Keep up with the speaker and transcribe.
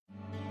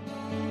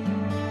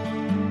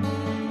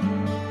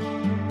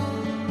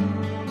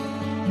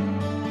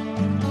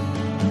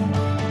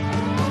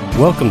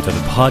Welcome to the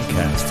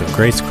podcast of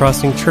Grace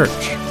Crossing Church,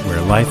 where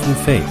life and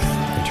faith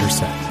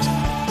intersect.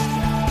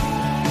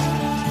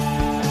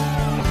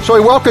 So I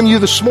welcome you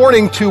this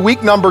morning to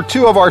week number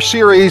 2 of our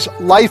series,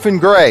 Life in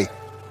Gray.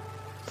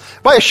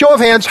 By a show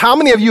of hands, how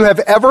many of you have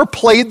ever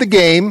played the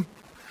game,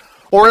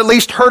 or at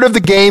least heard of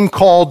the game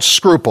called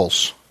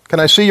Scruples?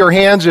 Can I see your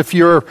hands if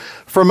you're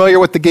familiar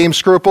with the game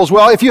Scruples?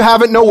 Well, if you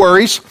haven't, no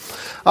worries.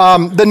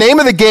 The name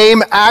of the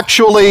game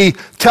actually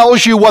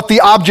tells you what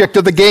the object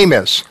of the game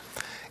is.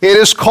 It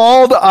is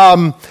called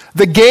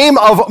the Game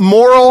of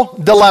Moral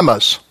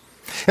Dilemmas.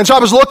 And so I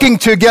was looking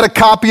to get a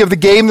copy of the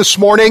game this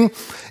morning,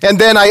 and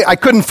then I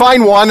couldn't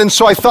find one, and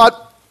so I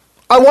thought,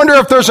 I wonder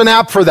if there's an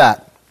app for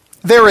that.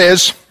 There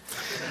is.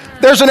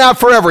 There's an app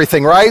for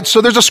everything, right?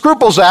 So there's a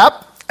Scruples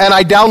app, and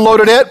I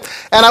downloaded it,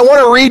 and I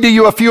want to read to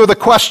you a few of the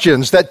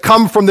questions that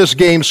come from this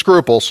game,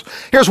 Scruples.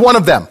 Here's one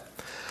of them.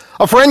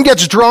 A friend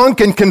gets drunk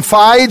and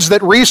confides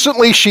that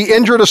recently she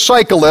injured a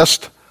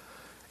cyclist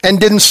and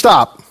didn't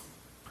stop.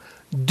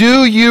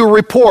 Do you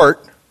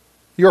report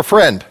your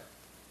friend?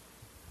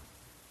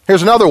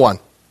 Here's another one.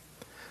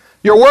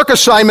 Your work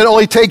assignment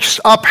only takes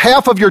up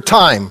half of your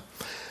time.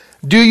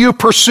 Do you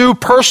pursue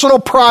personal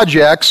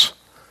projects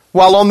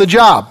while on the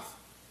job?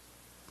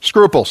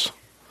 Scruples.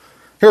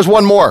 Here's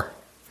one more.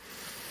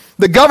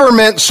 The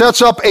government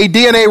sets up a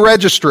DNA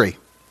registry.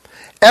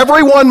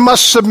 Everyone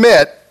must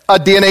submit a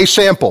DNA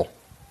sample.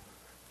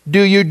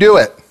 Do you do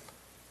it?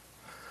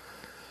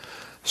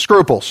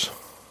 Scruples.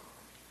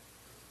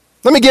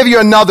 Let me give you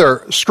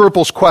another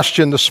Scruples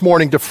question this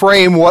morning to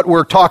frame what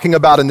we're talking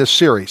about in this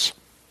series.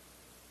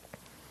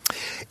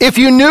 If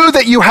you knew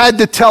that you had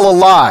to tell a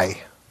lie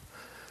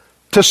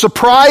to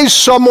surprise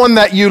someone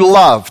that you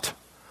loved,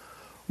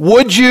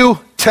 would you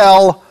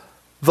tell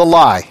the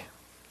lie?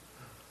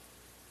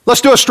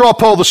 Let's do a straw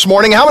poll this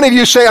morning. How many of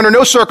you say, under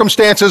no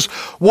circumstances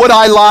would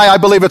I lie? I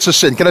believe it's a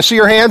sin. Can I see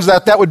your hands?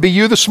 That would be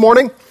you this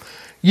morning.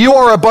 You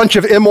are a bunch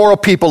of immoral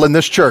people in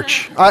this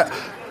church.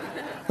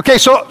 Okay,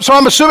 so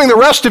I'm assuming the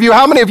rest of you,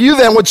 how many of you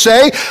then would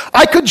say,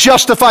 I could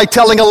justify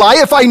telling a lie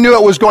if I knew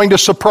it was going to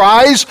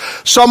surprise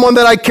someone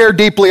that I care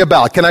deeply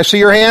about? Can I see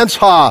your hands?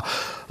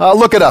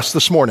 Look at us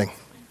this morning.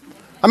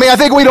 I mean, I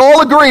think we'd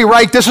all agree,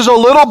 right? This is a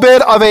little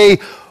bit of a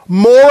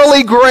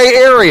morally gray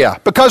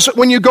area, because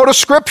when you go to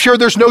Scripture,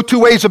 there's no two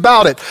ways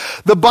about it.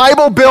 The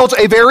Bible builds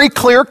a very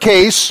clear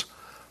case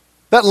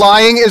that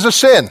lying is a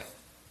sin.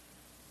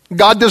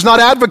 God does not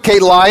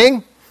advocate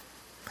lying,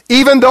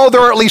 even though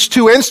there are at least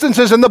 2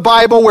 instances in the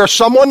Bible where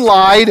someone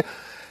lied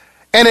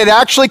and it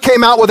actually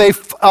came out with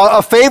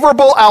a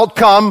favorable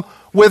outcome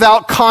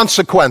without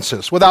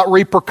consequences, without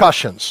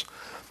repercussions.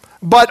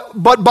 But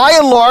by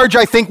and large,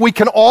 I think we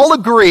can all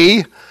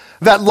agree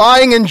that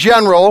lying in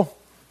general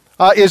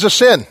is a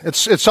sin.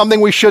 It's something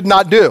we should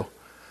not do.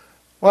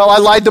 Well, I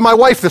lied to my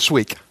wife this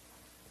week.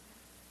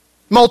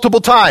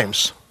 Multiple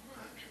times.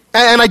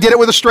 And I did it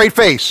with a straight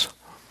face.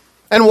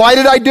 And why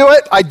did I do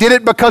it? I did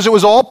it because it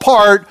was all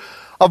part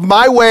of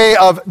my way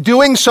of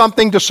doing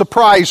something to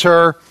surprise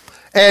her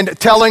and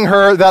telling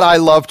her that I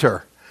loved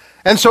her.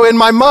 And so in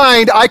my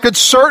mind, I could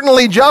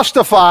certainly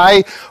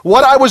justify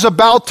what I was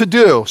about to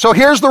do. So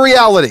here's the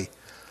reality.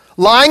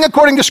 Lying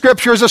according to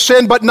Scripture is a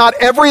sin, but not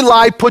every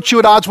lie puts you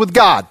at odds with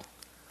God.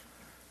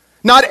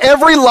 Not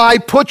every lie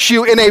puts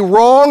you in a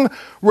wrong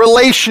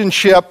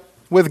relationship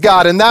with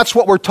God. And that's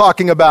what we're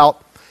talking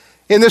about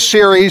in this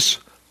series,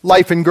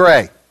 Life in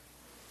Gray.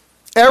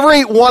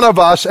 Every one of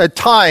us at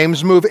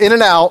times move in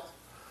and out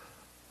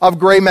of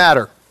gray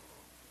matter.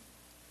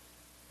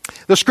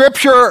 The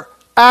Scripture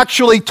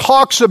actually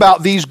talks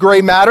about these gray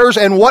matters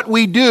and what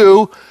we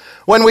do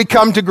when we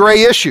come to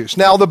gray issues.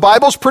 Now, the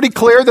Bible's pretty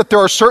clear that there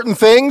are certain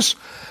things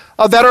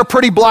that are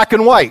pretty black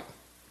and white.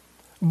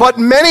 But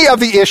many of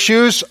the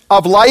issues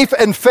of life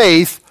and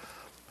faith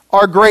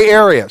are gray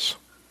areas.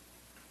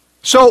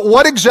 So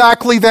what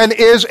exactly then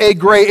is a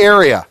gray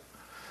area?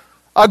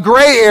 A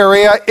gray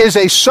area is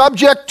a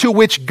subject to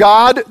which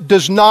God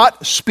does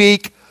not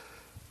speak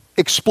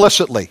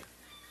explicitly.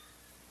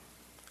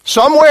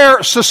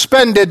 Somewhere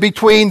suspended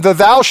between the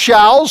thou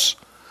shalls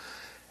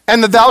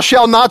and the thou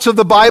shall nots of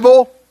the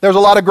Bible, there's a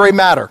lot of gray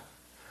matter.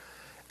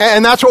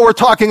 And that's what we're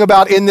talking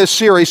about in this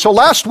series. So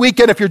last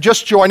weekend, if you're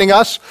just joining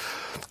us,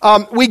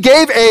 we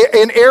gave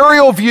an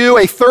aerial view,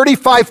 a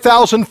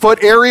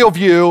 35,000-foot aerial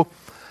view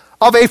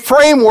of a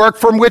framework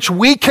from which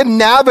we can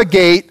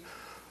navigate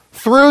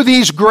through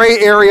these gray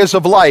areas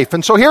of life.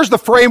 And so here's the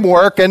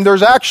framework, and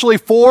there's actually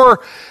 4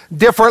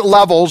 different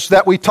levels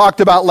that we talked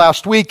about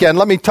last weekend.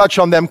 Let me touch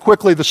on them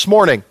quickly this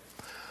morning.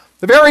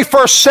 The very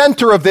first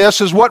center of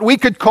this is what we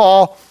could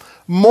call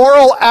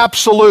moral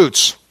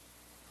absolutes.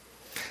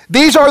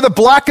 These are the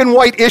black and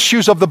white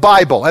issues of the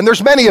Bible, and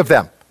there's many of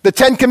them. The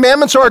 10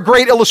 Commandments are a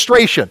great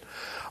illustration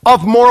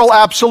of moral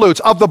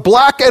absolutes, of the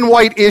black and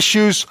white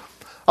issues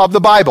of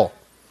the Bible.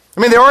 I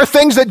mean, there are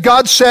things that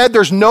God said,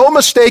 there's no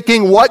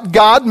mistaking what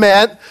God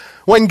meant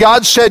when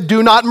God said,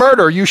 do not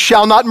murder, you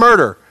shall not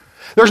murder.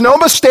 There's no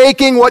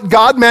mistaking what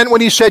God meant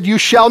when he said, you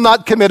shall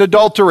not commit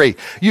adultery,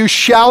 you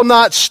shall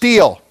not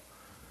steal.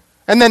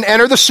 And then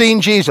enter the scene,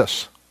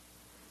 Jesus.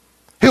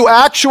 who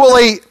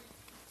actually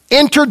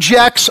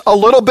interjects a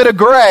little bit of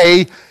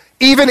gray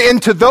even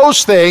into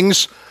those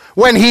things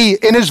when he,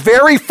 in his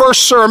very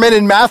first sermon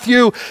in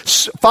Matthew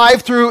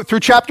 5 through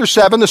chapter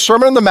 7, the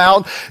Sermon on the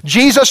Mount,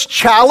 Jesus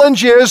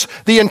challenges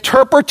the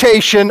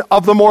interpretation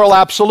of the moral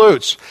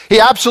absolutes. He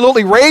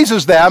absolutely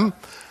raises them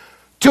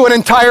to an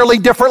entirely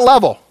different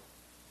level.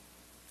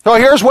 So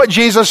here's what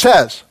Jesus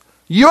says.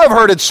 You have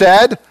heard it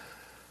said,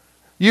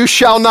 you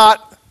shall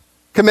not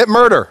commit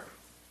murder.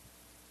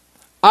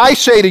 I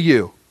say to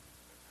you,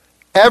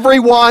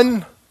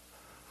 everyone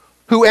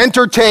who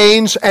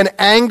entertains an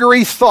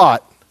angry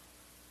thought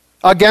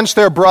against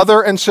their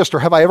brother and sister.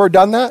 Have I ever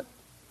done that?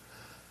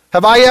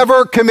 Have I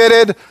ever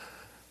committed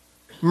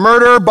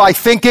murder by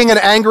thinking an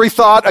angry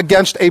thought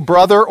against a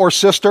brother or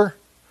sister?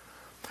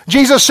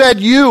 Jesus said,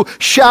 you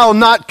shall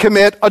not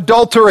commit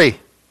adultery.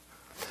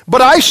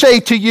 But I say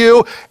to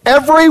you,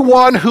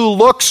 everyone who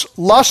looks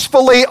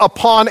lustfully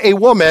upon a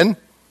woman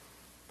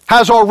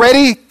has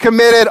already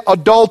committed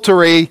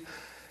adultery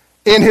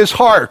in his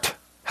heart.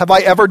 Have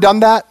I ever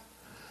done that?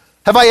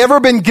 Have I ever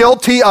been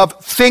guilty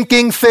of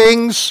thinking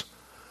things,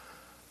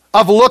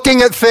 of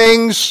looking at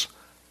things,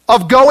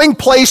 of going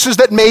places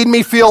that made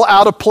me feel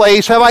out of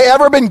place? Have I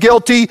ever been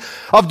guilty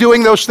of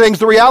doing those things?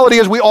 The reality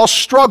is we all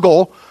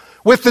struggle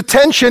with the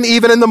tension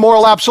even in the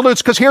moral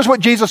absolutes, because here's what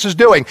Jesus is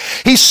doing.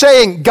 He's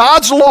saying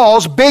God's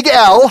laws, big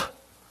L,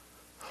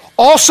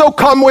 also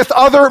come with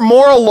other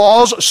moral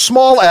laws,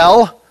 small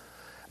l,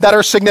 that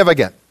are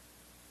significant,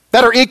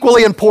 that are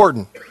equally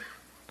important.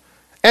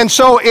 And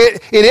so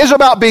it is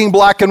about being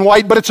black and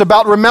white, but it's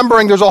about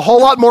remembering there's a whole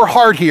lot more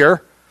heart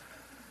here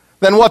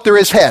than what there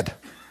is head.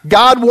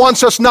 God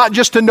wants us not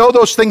just to know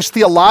those things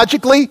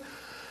theologically,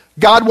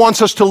 God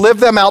wants us to live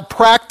them out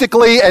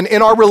practically and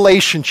in our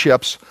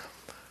relationships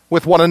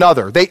with one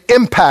another. They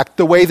impact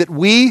the way that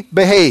we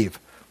behave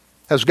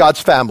as God's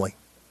family.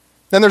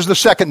 Then there's the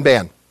second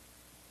ban,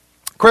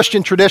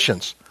 Christian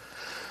traditions.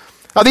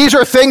 Now, these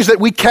are things that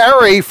we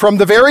carry from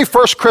the very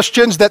first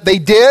Christians that they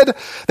did,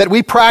 that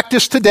we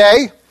practice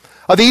today.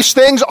 These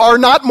things are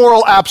not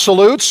moral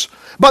absolutes,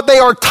 but they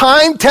are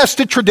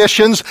time-tested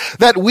traditions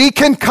that we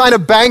can kind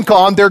of bank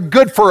on. They're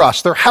good for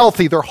us. They're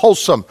healthy. They're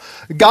wholesome.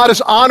 God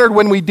is honored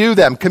when we do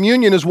them.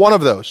 Communion is one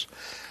of those.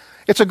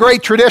 It's a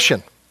great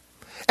tradition.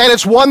 And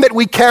it's one that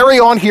we carry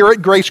on here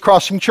at Grace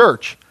Crossing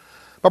Church.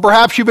 But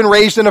perhaps you've been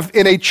raised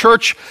in a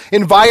church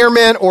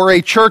environment or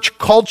a church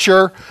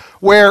culture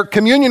where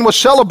communion was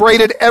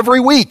celebrated every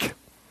week.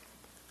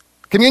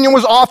 Communion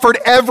was offered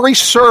every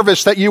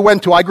service that you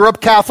went to. I grew up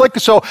Catholic,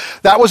 so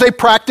that was a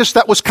practice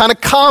that was kind of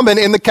common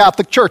in the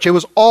Catholic Church. It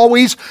was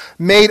always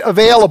made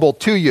available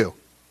to you.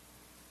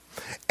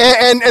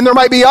 And there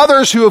might be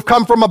others who have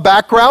come from a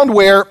background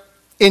where,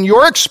 in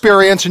your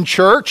experience in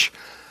church,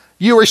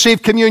 you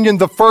receive communion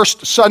the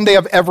first Sunday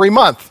of every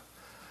month.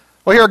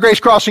 Well, here at Grace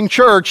Crossing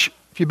Church,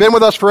 if you've been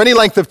with us for any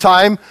length of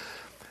time,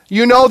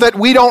 you know that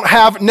we don't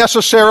have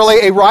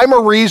necessarily a rhyme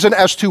or reason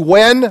as to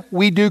when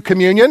we do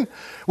communion.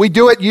 We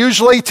do it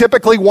usually,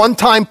 typically one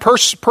time per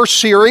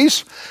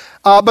series,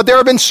 but there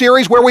have been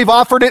series where we've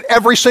offered it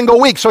every single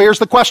week. So here's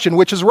the question,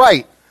 which is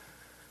right?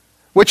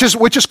 Which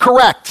is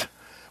correct?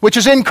 Which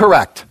is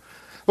incorrect?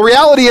 The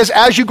reality is,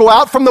 as you go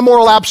out from the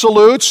moral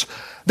absolutes,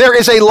 there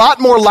is a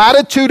lot more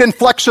latitude and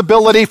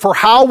flexibility for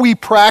how we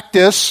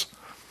practice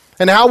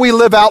and how we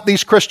live out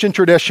these Christian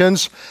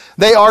traditions.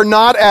 They are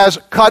not as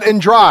cut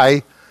and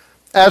dry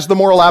as the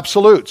moral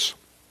absolutes.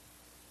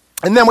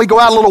 And then we go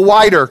out a little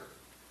wider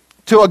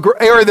to an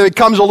area that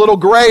becomes a little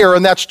grayer,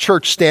 and that's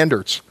church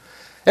standards.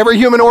 Every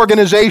human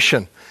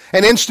organization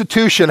and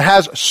institution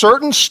has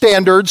certain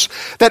standards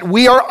that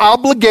we are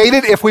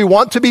obligated, if we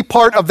want to be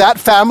part of that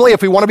family,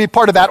 if we want to be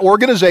part of that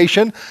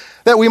organization,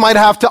 that we might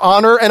have to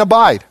honor and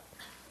abide.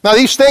 Now,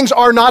 these things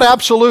are not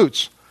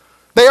absolutes.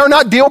 They are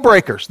not deal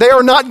breakers. They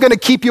are not going to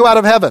keep you out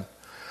of heaven.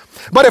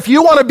 But if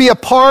you want to be a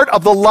part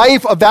of the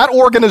life of that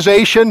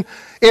organization,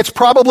 it's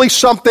probably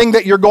something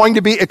that you're going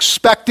to be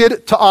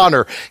expected to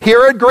honor.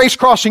 Here at Grace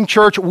Crossing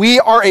Church,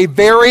 we are a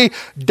very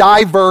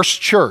diverse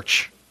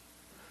church.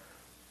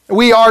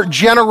 We are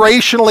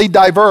generationally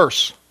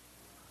diverse.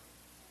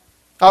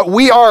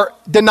 We are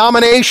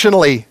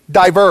denominationally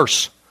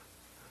diverse.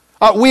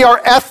 We are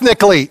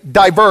ethnically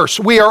diverse.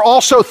 We are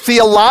also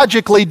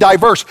theologically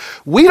diverse.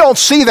 We don't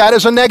see that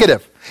as a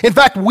negative. In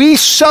fact, we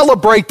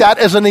celebrate that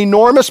as an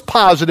enormous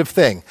positive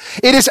thing.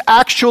 It is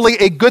actually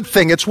a good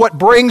thing. It's what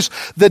brings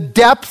the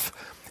depth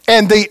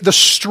and the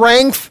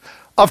strength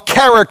of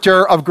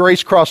character of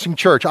Grace Crossing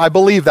Church. I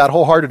believe that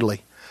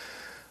wholeheartedly.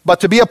 But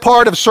to be a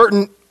part of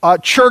certain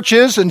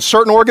churches and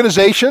certain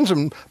organizations,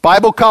 and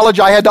Bible college,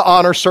 I had to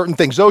honor certain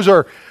things. Those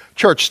are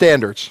church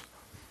standards.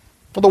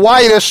 Well, the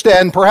widest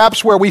and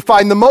perhaps where we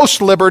find the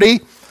most liberty,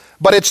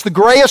 but it's the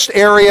grayest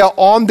area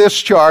on this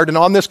chart and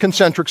on this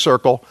concentric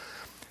circle,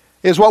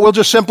 is what we'll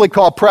just simply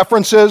call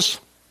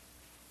preferences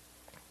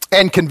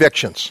and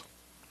convictions.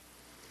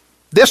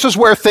 This is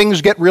where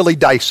things get really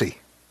dicey.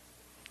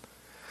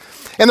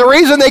 And the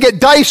reason they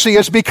get dicey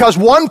is because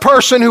one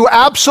person who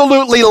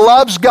absolutely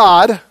loves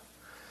God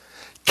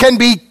can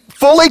be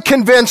fully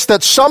convinced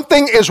that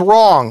something is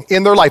wrong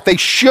in their life. They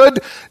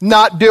should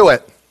not do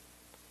it.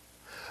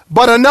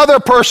 But another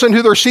person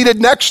who they're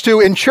seated next to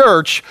in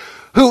church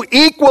who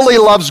equally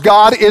loves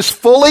God is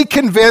fully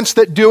convinced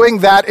that doing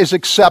that is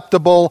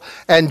acceptable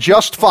and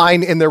just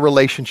fine in their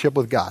relationship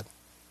with God.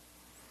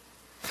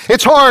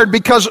 It's hard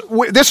because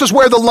this is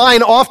where the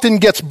line often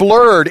gets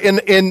blurred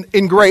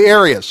in gray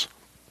areas.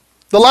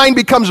 The line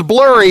becomes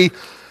blurry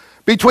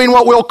between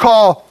what we'll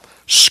call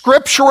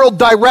scriptural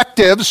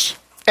directives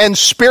and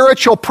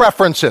spiritual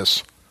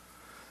preferences.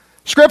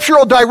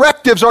 Scriptural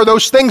directives are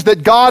those things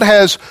that God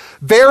has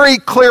very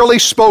clearly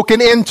spoken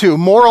into,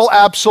 moral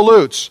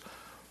absolutes.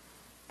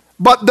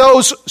 But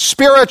those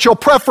spiritual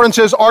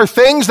preferences are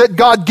things that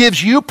God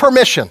gives you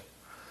permission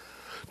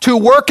to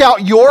work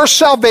out your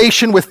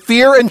salvation with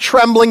fear and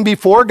trembling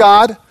before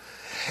God,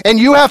 and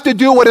you have to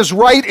do what is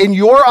right in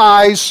your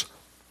eyes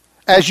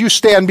as you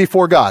stand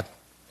before God.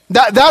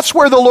 That's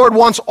where the Lord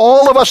wants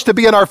all of us to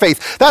be in our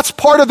faith. That's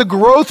part of the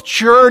growth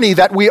journey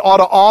that we ought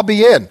to all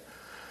be in.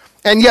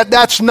 And yet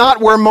that's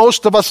not where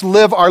most of us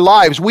live our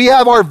lives. We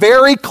have our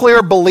very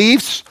clear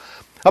beliefs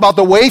about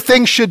the way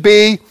things should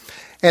be,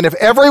 and if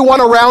everyone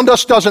around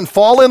us doesn't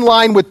fall in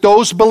line with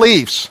those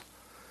beliefs,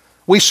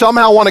 we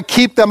somehow want to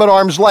keep them at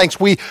arm's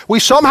length. We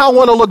somehow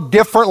want to look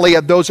differently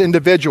at those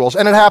individuals,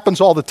 and it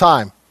happens all the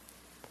time.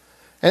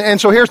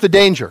 And so here's the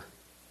danger.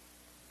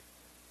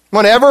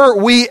 Whenever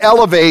we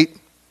elevate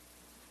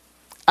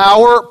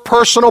our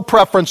personal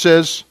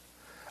preferences,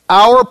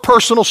 our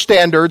personal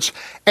standards,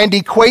 and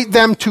equate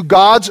them to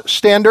God's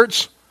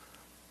standards,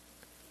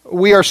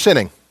 we are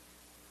sinning.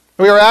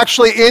 We are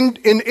actually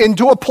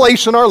into a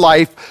place in our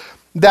life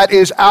that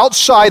is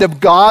outside of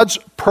God's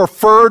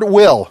preferred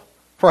will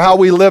for how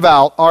we live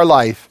out our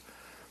life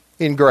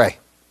in gray.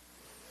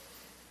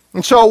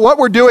 And so what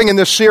we're doing in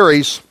this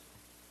series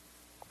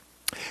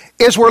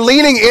is we're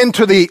leaning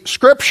into the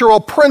scriptural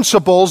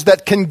principles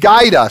that can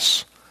guide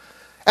us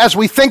as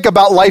we think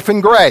about life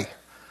in gray.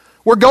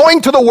 We're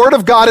going to the Word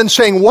of God and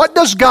saying, what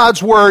does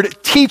God's Word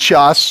teach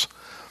us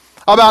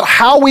about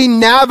how we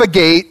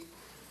navigate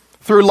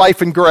through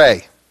life in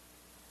gray?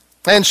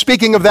 And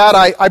speaking of that,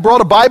 I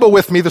brought a Bible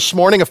with me this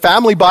morning, a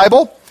family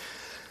Bible,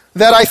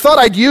 that I thought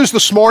I'd use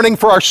this morning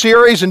for our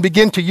series and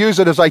begin to use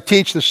it as I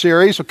teach the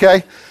series,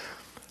 okay?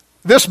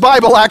 This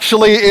Bible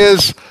actually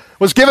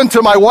was given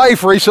to my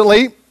wife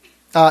recently.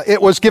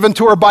 It was given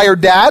to her by her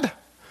dad.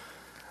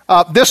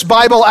 This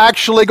Bible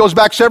actually goes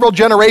back several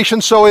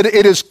generations, so it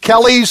is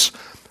Kelly's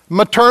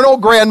maternal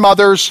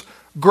grandmother's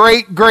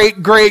great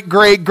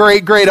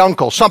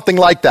uncle, something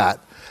like that.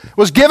 It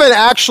was given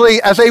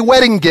actually as a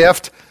wedding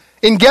gift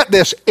in, get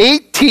this,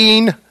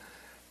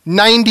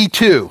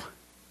 1892.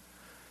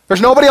 There's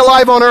nobody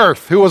alive on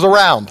earth who was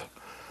around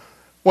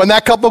when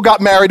that couple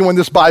got married and when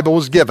this Bible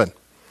was given.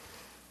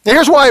 Now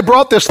here's why I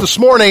brought this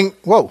morning.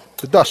 Whoa,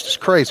 the dust is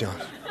crazy on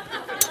it.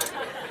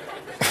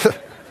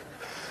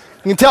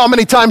 You can tell how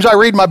many times I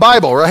read my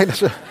Bible, right?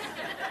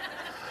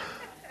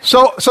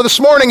 So this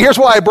morning, here's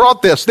why I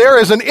brought this. There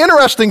is an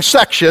interesting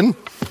section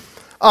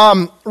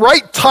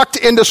right tucked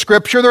into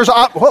Scripture. There is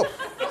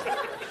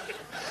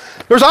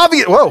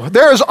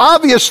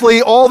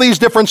obviously all these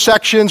different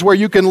sections where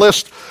you can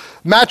list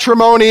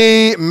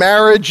matrimony,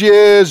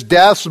 marriages,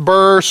 deaths,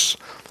 births.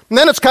 And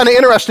then it's kind of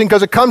interesting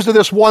because it comes to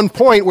this one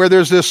point where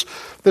there's this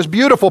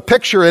beautiful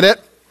picture in it.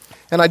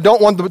 And I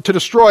don't want to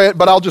destroy it,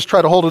 but I'll just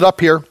try to hold it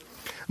up here.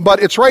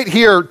 But it's right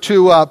here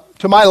to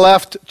my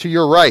left, to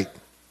your right. I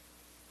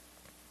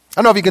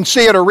don't know if you can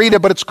see it or read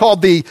it, but it's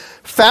called the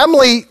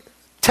Family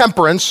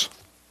Temperance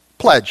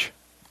Pledge.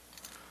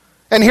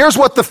 And here's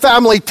what the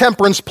Family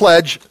Temperance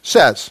Pledge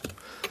says.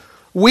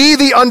 We,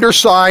 the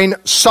undersigned,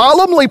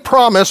 solemnly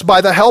promise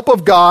by the help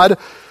of God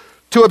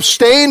to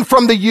abstain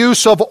from the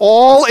use of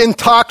all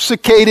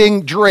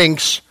intoxicating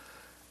drinks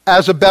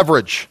as a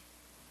beverage.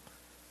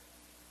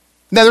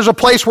 Now there's a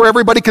place where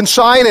everybody can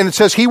sign, and it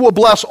says he will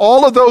bless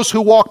all of those who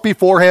walk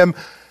before him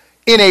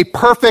in a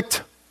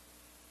perfect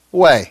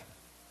way.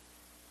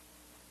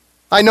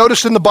 I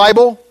noticed in the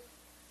Bible,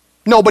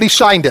 nobody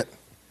signed it.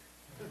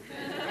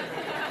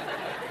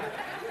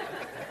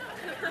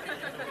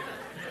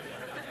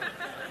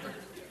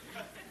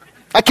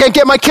 I can't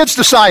get my kids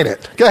to sign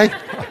it, okay?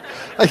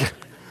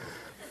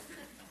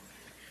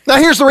 Now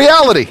here's the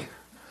reality.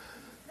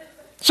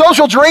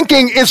 Social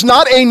drinking is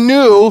not a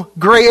new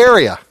gray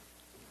area.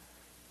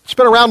 It's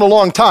been around a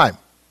long time.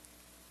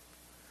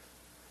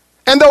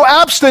 And though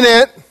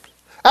abstinence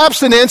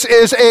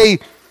is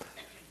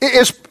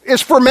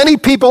for many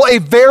people a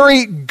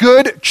very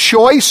good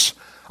choice,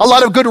 a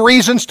lot of good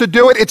reasons to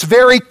do it, it's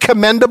very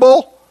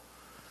commendable.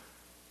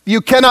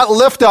 You cannot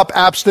lift up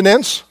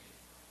abstinence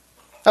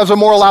as a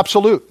moral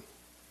absolute.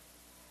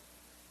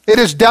 It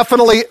is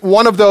definitely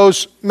one of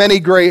those many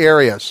gray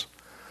areas.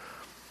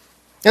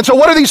 And so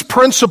what are these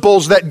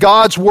principles that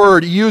God's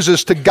Word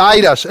uses to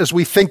guide us as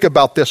we think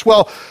about this?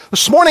 Well,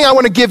 this morning I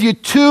want to give you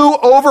two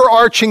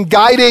overarching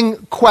guiding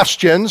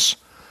questions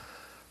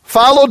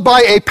followed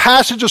by a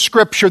passage of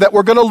Scripture that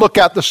we're going to look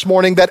at this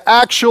morning that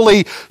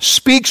actually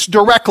speaks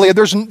directly.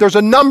 There's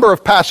a number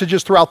of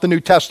passages throughout the New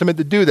Testament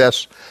that do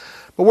this,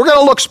 but we're going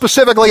to look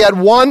specifically at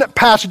one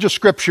passage of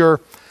Scripture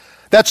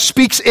that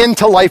speaks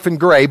into Life in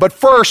Gray. But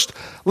first,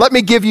 let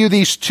me give you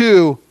these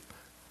two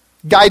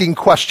guiding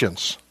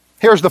questions.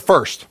 Here's the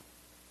first.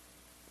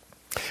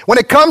 When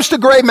it comes to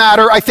gray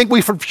matter, I think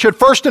we should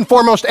first and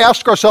foremost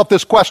ask ourselves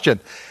this question.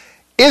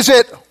 Is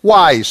it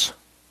wise?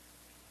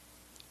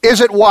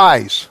 Is it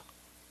wise?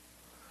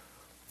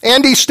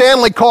 Andy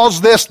Stanley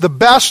calls this the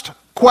best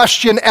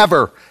question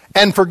ever,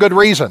 and for good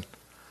reason.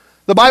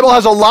 The Bible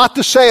has a lot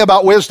to say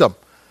about wisdom.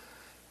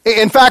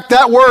 In fact,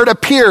 that word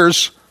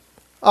appears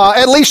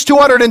at least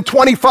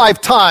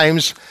 225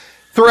 times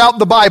throughout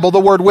the Bible, the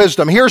word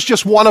wisdom. Here's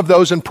just one of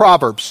those in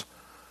Proverbs.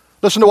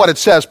 Listen to what it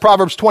says,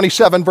 Proverbs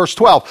 27, verse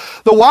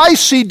 12. The wise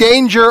see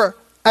danger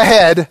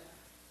ahead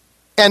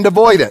and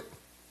avoid it,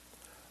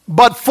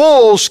 but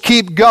fools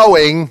keep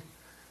going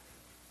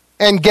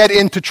and get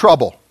into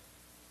trouble.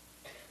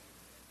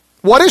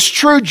 What is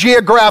true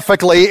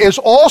geographically is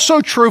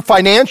also true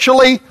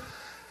financially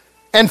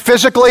and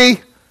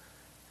physically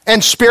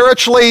and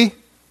spiritually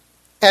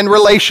and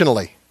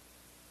relationally.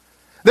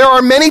 There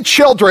are many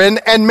children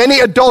and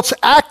many adults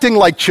acting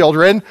like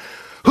children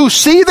who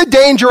see the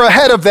danger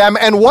ahead of them,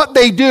 and what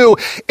they do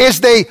is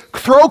they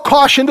throw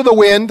caution to the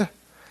wind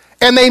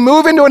and they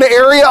move into an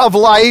area of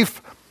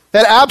life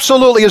that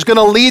absolutely is going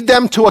to lead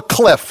them to a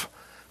cliff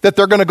that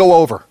they're going to go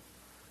over.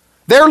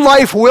 Their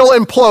life will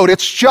implode.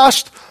 It's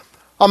just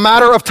a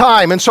matter of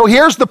time. And so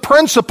here's the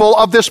principle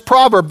of this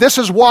proverb. This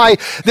is why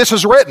this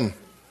is written.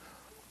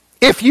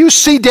 If you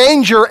see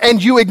danger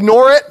and you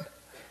ignore it,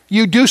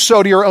 you do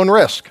so to your own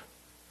risk.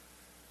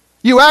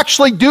 You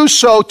actually do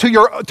so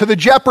to the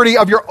jeopardy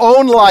of your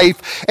own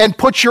life and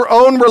put your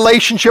own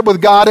relationship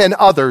with God and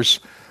others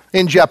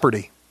in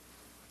jeopardy.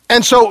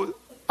 And so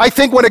I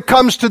think when it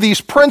comes to these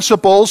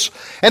principles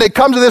and it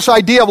comes to this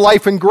idea of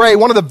life in gray,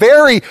 one of the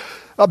very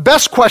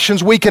best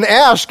questions we can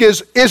ask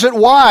is it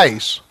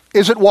wise?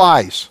 Is it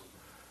wise?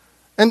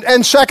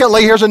 And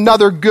secondly, here's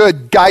another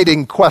good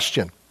guiding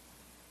question.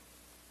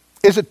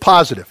 Is it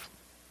positive?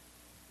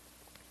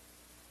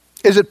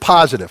 Is it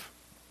positive?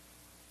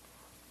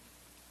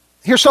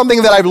 Here's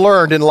something that I've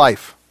learned in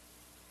life.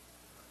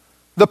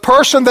 The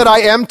person that I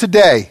am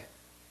today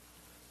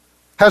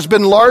has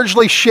been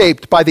largely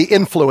shaped by the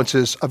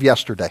influences of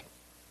yesterday.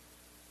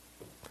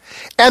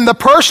 And the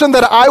person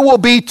that I will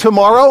be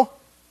tomorrow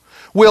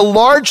will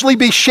largely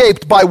be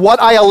shaped by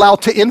what I allow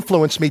to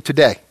influence me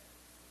today.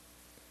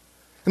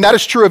 And that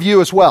is true of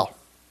you as well.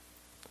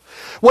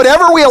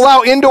 Whatever we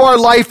allow into our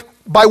life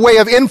by way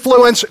of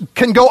influence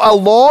can go a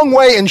long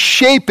way in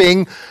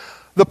shaping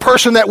the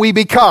person that we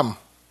become.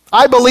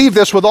 I believe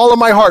this with all of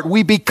my heart.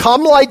 We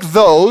become like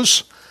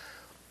those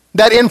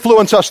that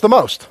influence us the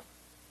most.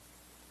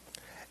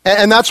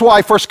 And that's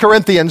why 1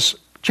 Corinthians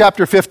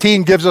chapter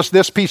 15 gives us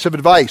this piece of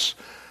advice.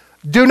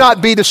 Do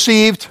not be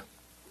deceived.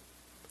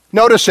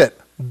 Notice it.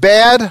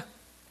 Bad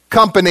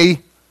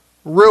company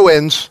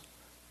ruins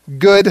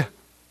good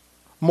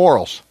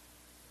morals.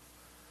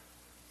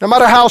 No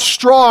matter how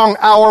strong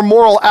our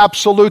moral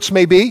absolutes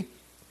may be,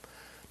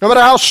 no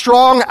matter how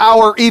strong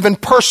our even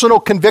personal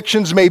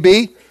convictions may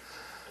be,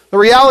 the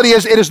reality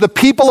is it is the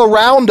people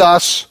around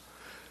us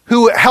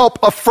who help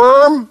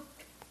affirm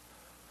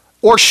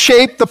or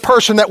shape the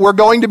person that we're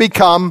going to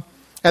become,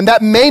 and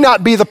that may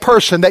not be the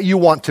person that you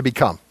want to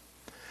become.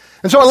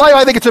 And so in life,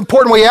 I think it's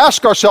important we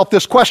ask ourselves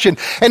this question.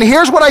 And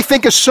here's what I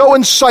think is so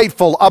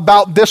insightful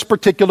about this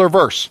particular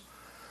verse.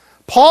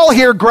 Paul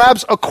here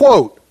grabs a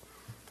quote,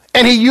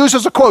 and he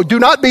uses a quote. Do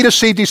not be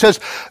deceived. He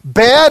says,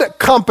 bad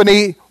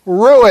company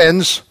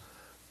ruins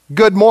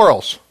good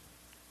morals.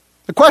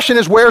 The question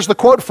is, where's the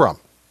quote from?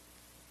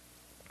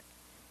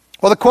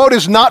 Well, the quote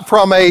is not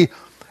from an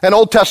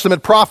Old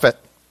Testament prophet.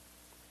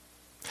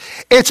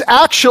 It's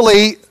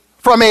actually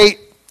from a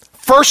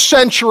first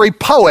century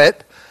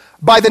poet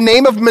by the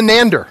name of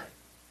Menander.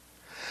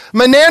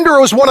 Menander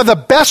was one of the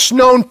best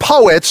known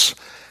poets,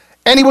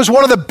 and he was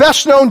one of the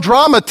best known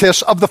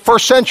dramatists of the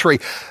first century.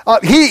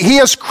 He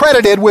is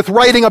credited with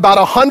writing about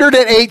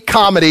 108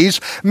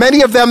 comedies,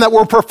 many of them that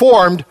were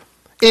performed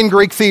in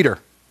Greek theater.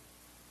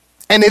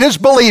 And it is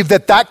believed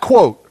that that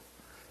quote,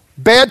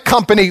 bad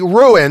company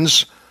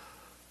ruins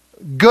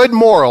good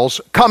morals,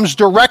 comes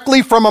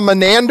directly from a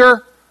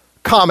Menander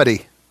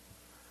comedy.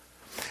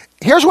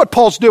 Here's what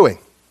Paul's doing.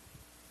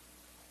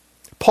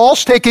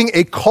 Paul's taking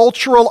a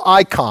cultural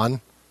icon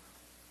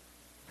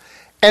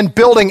and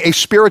building a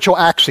spiritual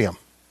axiom.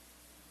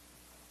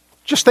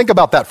 Just think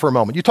about that for a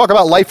moment. You talk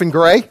about life in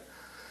gray.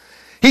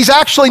 He's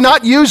actually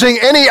not using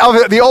any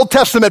of the Old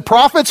Testament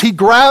prophets. He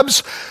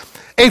grabs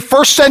a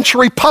first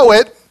century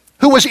poet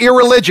who was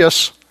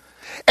irreligious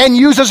and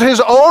uses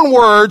his own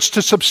words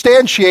to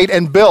substantiate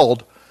and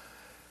build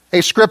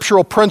a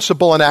scriptural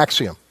principle and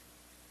axiom.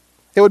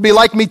 It would be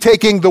like me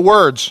taking the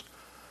words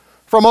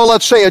from,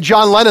 let's say, a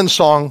John Lennon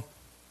song,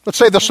 let's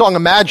say the song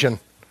Imagine,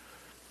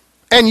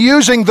 and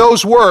using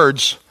those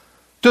words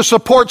to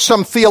support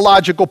some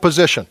theological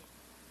position.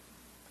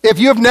 If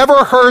you've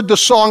never heard the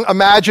song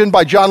Imagine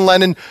by John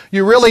Lennon,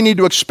 you really need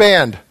to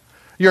expand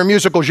your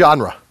musical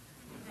genre.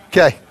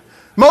 Okay.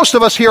 Most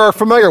of us here are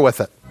familiar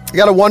with it. You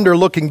got to wonder,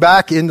 looking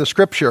back in the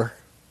Scripture,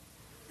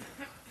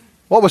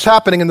 what was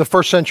happening in the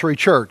first century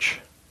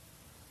church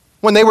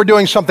when they were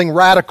doing something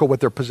radical with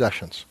their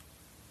possessions.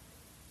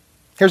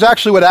 Here's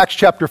actually what Acts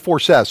chapter 4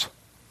 says.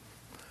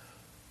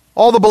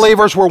 All the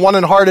believers were one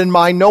in heart and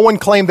mind. No one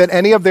claimed that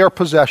any of their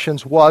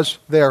possessions was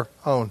their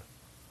own,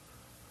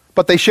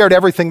 but they shared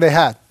everything they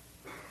had.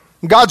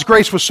 God's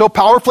grace was so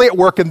powerfully at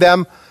work in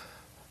them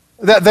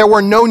that there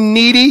were no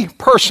needy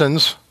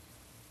persons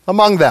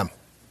among them.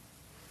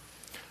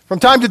 From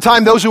time to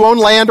time, those who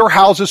owned land or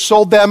houses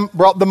sold them,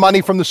 brought the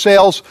money from the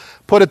sales,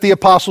 put it at the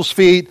apostles'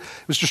 feet.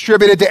 It was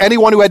distributed to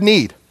anyone who had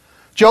need.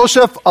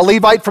 Joseph, a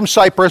Levite from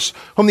Cyprus,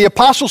 whom the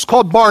apostles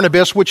called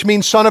Barnabas, which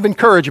means son of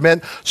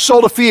encouragement,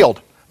 sold a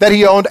field that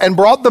he owned and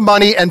brought the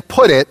money and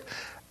put it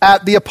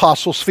at the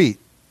apostles' feet.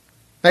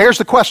 Now here's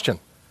the question.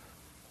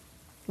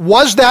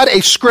 Was that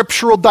a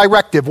scriptural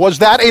directive? Was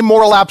that a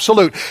moral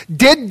absolute?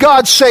 Did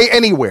God say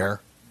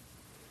anywhere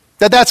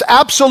that that's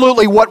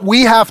absolutely what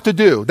we have to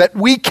do, that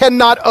we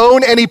cannot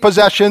own any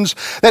possessions,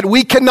 that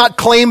we cannot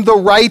claim the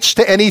rights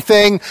to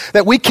anything,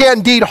 that we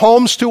can't deed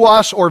homes to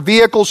us or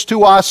vehicles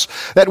to us,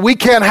 that we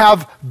can't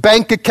have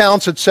bank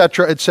accounts,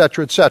 etc.,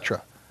 etc.,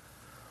 etc.?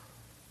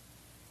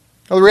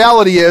 Well, the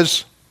reality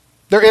is,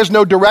 there is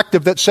no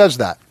directive that says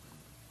that.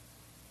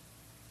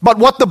 But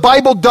what the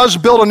Bible does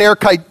build an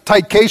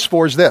airtight case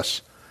for is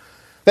this,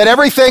 that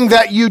everything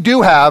that you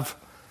do have,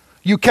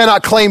 you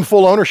cannot claim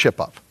full ownership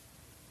of.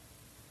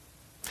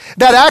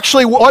 That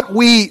actually what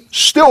we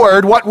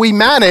steward, what we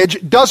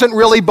manage, doesn't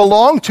really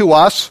belong to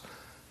us.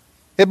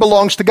 It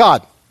belongs to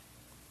God.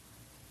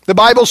 The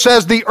Bible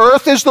says the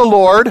earth is the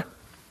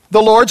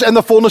Lord's and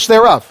the fullness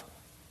thereof.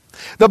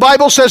 The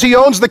Bible says he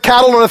owns the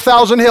cattle on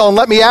 1,000 hills. And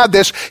let me add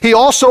this, he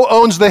also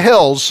owns the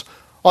hills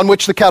on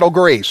which the cattle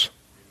graze.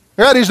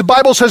 The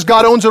Bible says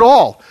God owns it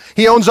all.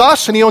 He owns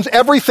us and he owns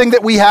everything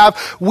that we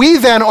have. We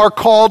then are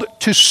called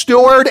to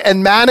steward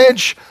and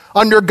manage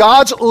under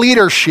God's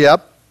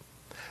leadership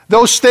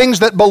those things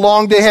that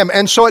belong to him.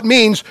 And so it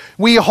means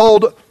we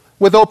hold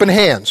with open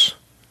hands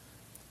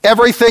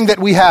everything that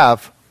we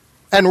have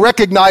and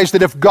recognize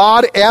that if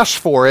God asks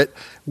for it,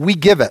 we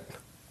give it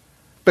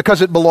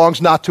because it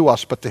belongs not to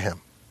us but to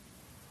him.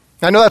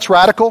 I know that's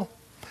radical,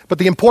 but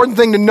the important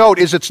thing to note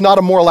is it's not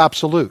a moral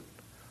absolute.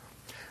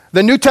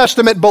 The New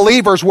Testament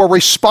believers were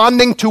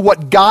responding to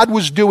what God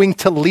was doing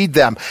to lead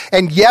them.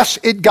 And yes,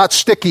 it got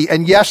sticky,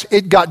 and yes,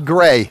 it got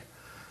gray.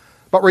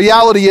 But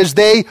reality is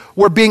they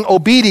were being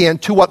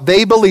obedient to what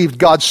they believed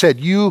God said.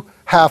 You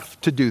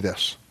have to do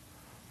this.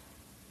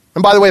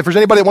 And by the way, if there's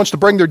anybody that wants to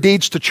bring their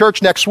deeds to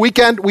church next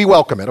weekend, we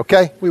welcome it,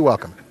 okay? We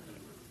welcome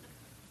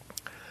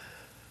it.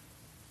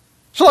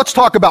 So let's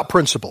talk about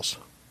principles.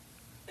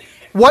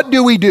 What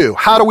do we do?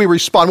 How do we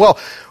respond? Well,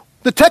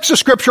 the text of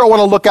Scripture I want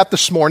to look at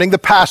this morning, the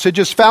passage,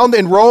 is found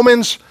in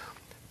Romans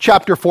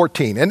chapter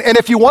 14. And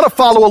if you want to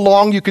follow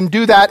along, you can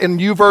do that in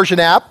YouVersion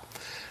app.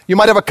 You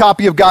might have a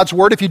copy of God's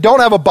Word. If you don't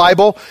have a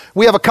Bible,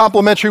 we have a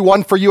complimentary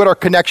one for you at our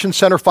Connection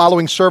Center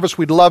following service.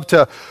 We'd love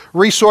to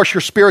resource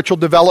your spiritual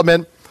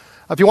development.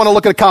 If you want to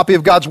look at a copy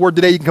of God's Word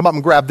today, you can come up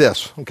and grab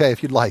this, okay,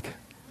 if you'd like.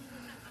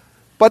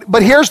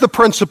 But here's the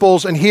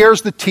principles and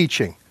here's the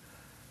teaching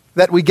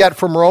that we get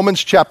from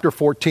Romans chapter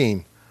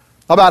 14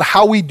 about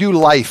how we do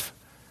life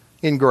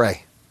in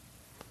gray.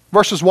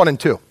 Verses 1 and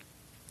 2.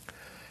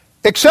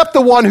 Except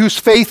the one whose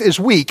faith is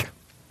weak,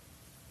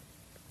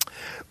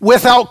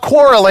 without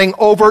quarreling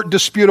over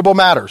disputable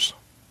matters.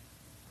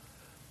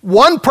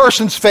 One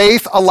person's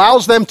faith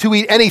allows them to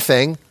eat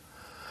anything,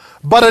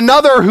 but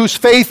another whose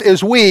faith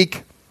is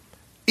weak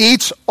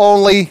eats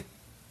only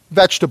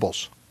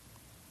vegetables.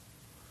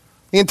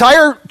 The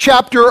entire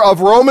chapter of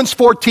Romans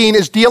 14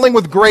 is dealing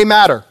with gray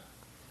matter.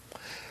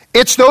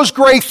 It's those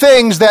gray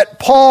things that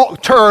Paul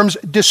terms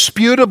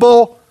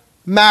disputable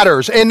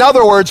matters. In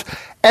other words,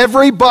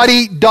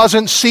 everybody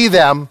doesn't see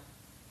them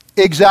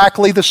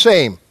exactly the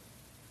same.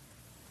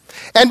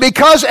 And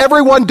because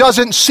everyone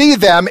doesn't see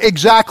them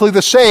exactly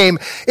the same,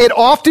 it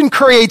often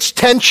creates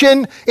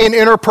tension in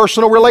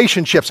interpersonal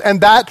relationships.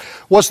 And that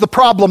was the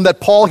problem that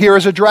Paul here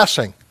is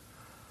addressing.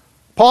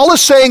 Paul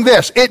is saying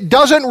this: it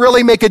doesn't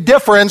really make a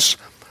difference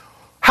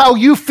how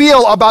you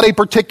feel about a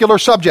particular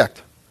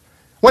subject.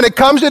 When it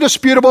comes to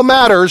disputable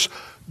matters,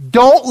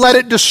 don't let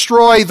it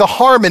destroy the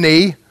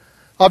harmony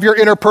of your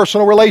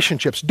interpersonal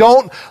relationships.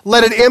 Don't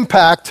let it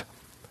impact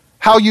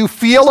how you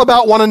feel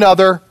about one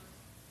another,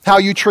 how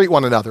you treat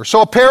one another.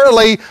 So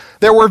apparently,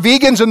 there were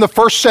vegans in the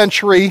first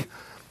century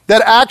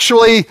that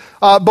actually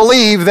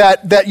believe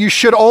that you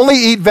should only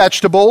eat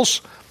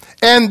vegetables,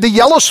 and the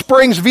Yellow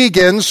Springs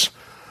vegans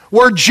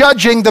were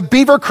judging the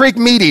Beaver Creek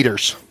meat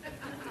eaters.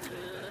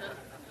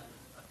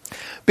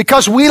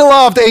 Because we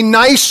loved a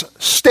nice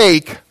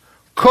steak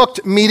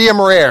cooked medium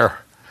rare.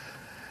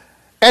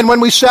 And when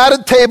we sat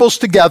at tables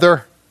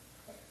together,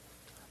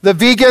 the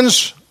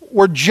vegans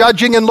were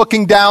judging and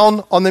looking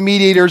down on the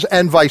meat eaters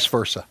and vice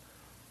versa.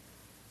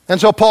 And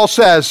so Paul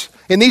says,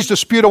 in these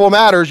disputable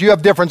matters, you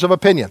have difference of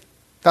opinion.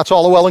 That's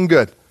all well and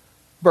good.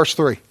 Verse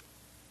 3.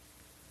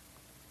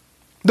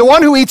 The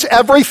one who eats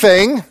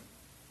everything,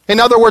 in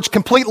other words,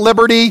 complete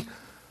liberty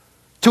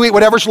to eat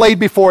whatever's laid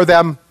before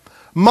them,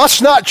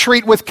 must not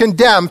treat with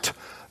contempt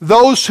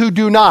those who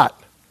do not.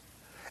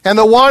 And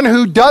the one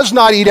who does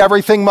not eat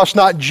everything must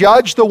not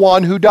judge the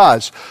one who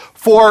does.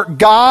 For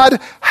God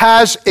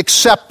has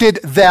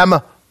accepted them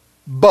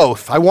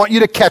both. I want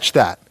you to catch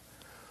that.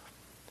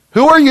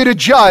 Who are you to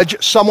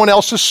judge someone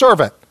else's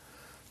servant?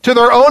 To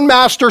their own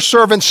master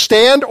servants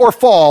stand or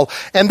fall,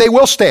 and they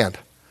will stand.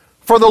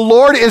 For the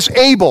Lord is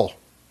able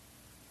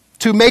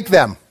to make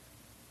them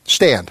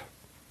stand.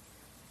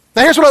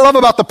 Now here's what I love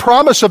about the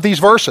promise of these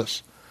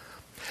verses.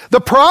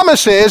 The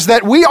promise is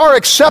that we are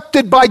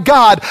accepted by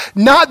God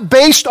not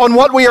based on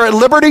what we are at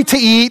liberty to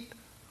eat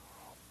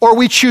or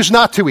we choose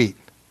not to eat.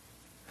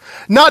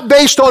 Not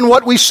based on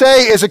what we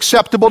say is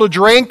acceptable to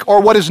drink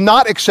or what is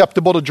not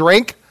acceptable to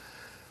drink.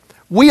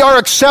 We are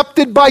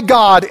accepted by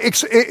God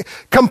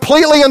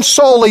completely and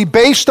solely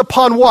based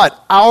upon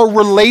what? Our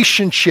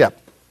relationship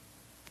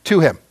to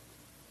Him.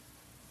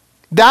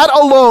 That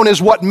alone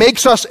is what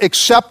makes us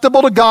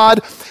acceptable to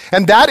God,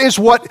 and that is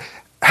what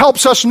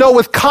helps us know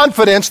with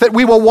confidence that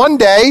we will one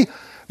day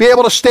be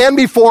able to stand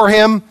before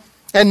Him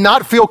and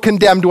not feel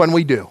condemned when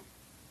we do.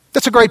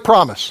 That's a great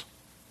promise.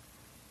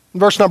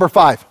 Verse number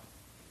 5.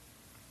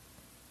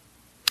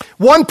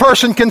 One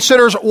person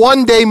considers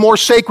one day more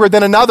sacred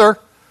than another.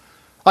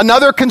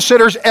 Another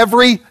considers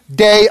every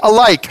day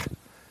alike.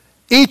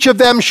 Each of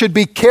them should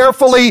be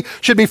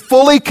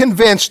fully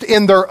convinced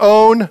in their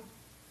own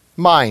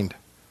mind.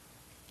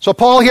 So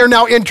Paul here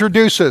now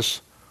introduces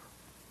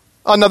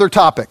another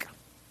topic,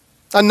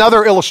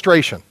 another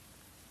illustration.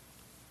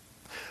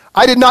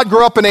 I did not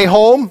grow up in a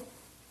home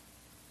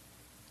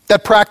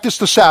that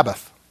practiced the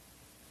Sabbath.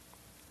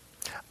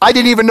 I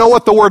didn't even know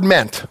what the word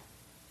meant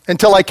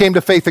until I came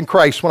to faith in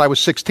Christ when I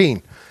was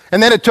 16.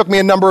 And then it took me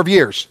a number of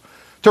years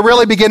to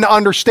really begin to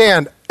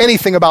understand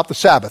anything about the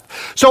Sabbath.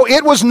 So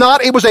it was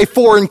a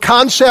foreign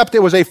concept. It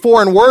was a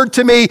foreign word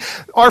to me.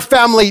 Our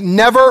family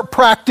never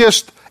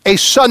practiced a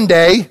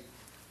Sunday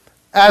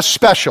as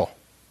special.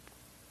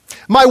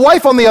 My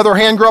wife, on the other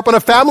hand, grew up in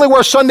a family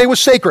where Sunday was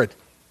sacred.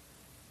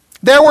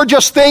 There were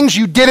just things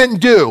you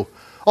didn't do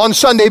on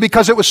Sunday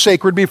because it was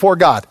sacred before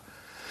God.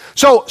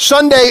 So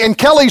Sunday in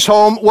Kelly's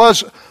home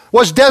was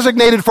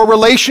designated for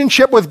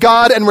relationship with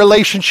God and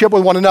relationship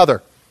with one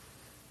another.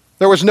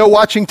 There was no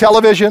watching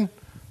television.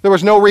 There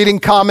was no reading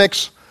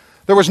comics.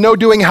 There was no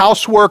doing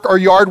housework or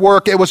yard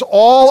work. It was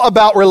all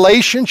about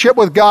relationship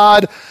with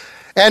God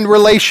and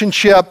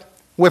relationship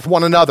with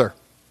one another.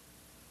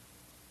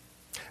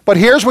 But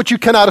here's what you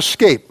cannot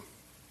escape.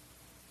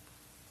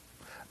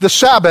 The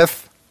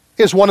Sabbath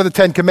is one of the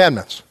 10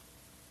 Commandments.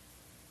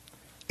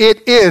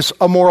 It is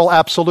a moral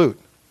absolute.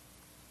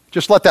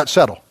 Just let that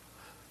settle.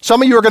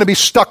 Some of you are going to be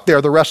stuck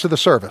there the rest of the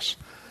service.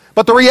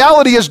 But the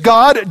reality is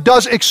God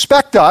does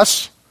expect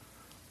us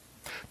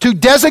to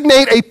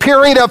designate a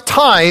period of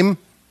time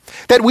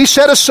that we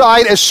set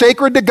aside as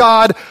sacred to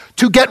God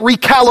to get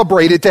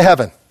recalibrated to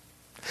heaven.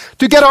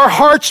 To get our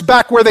hearts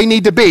back where they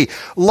need to be.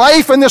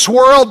 Life in this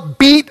world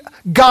beat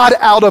God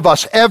out of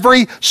us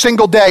every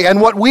single day. And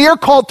what we are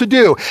called to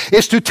do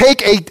is to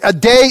take a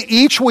day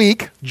each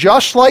week,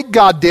 just like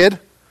God did,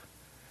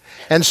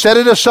 and set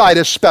it aside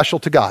as special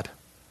to God,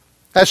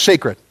 as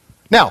sacred.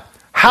 Now,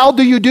 how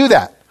do you do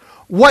that?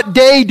 What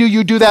day do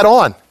you do that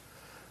on?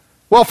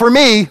 Well, for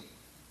me,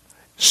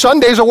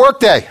 Sunday's a work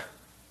day.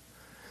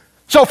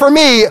 So for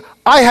me,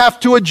 I have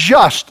to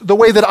adjust the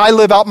way that I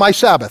live out my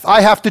Sabbath.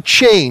 I have to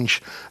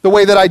change the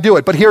way that I do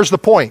it. But here's the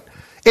point.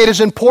 It is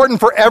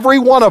important for every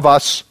one of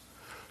us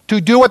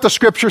to do what the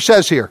Scripture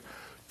says here,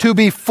 to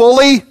be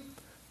fully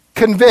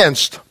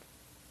convinced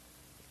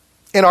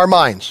in our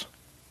minds.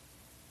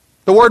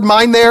 The word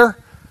mind there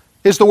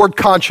is the word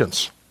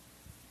conscience.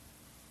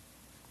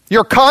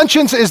 Your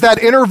conscience is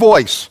that inner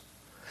voice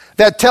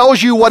that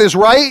tells you what is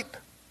right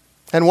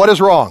and what is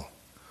wrong.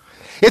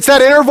 It's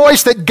that inner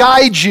voice that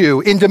guides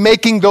you into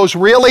making those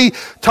really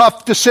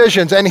tough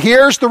decisions. And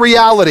here's the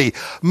reality.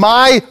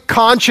 My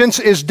conscience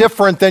is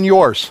different than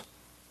yours.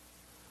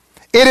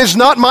 It is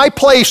not my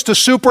place to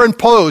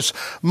superimpose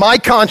my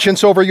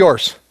conscience over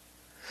yours.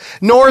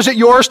 Nor is it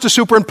yours to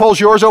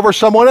superimpose yours over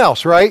someone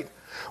else, right?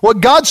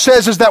 What God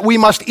says is that we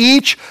must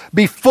each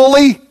be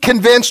fully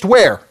convinced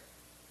where?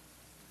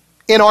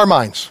 In our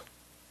minds.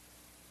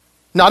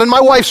 Not in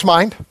my wife's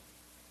mind.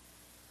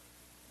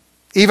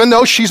 Even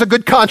though she's a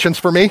good conscience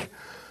for me,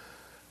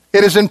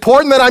 it is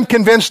important that I'm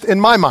convinced in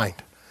my mind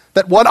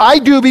that what I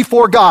do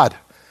before God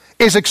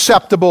is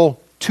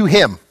acceptable to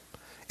Him,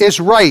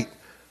 is right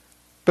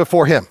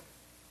before Him.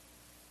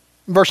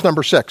 Verse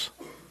number 6.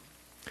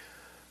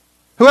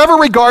 Whoever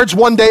regards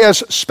one day as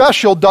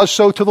special does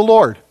so to the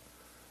Lord.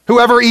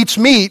 Whoever eats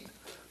meat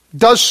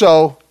does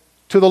so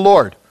to the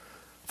Lord,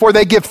 for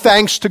they give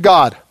thanks to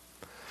God.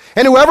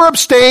 And whoever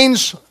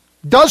abstains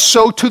does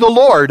so to the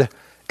Lord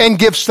and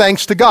gives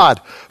thanks to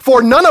God.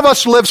 For none of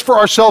us lives for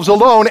ourselves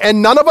alone,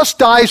 and none of us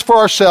dies for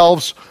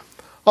ourselves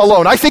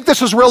alone. I think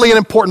this is really an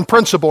important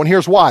principle, and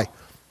here's why.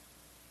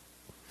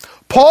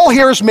 Paul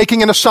here is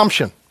making an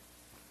assumption.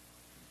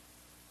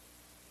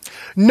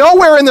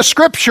 Nowhere in the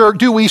scripture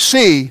do we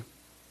see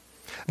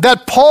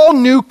that Paul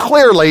knew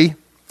clearly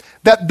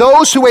that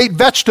those who ate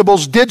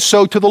vegetables did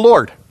so to the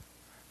Lord,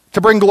 to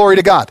bring glory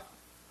to God.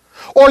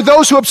 Or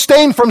those who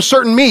abstained from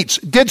certain meats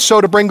did so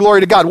to bring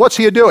glory to God. What's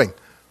he doing?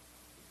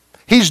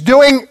 He's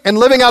doing and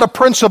living out a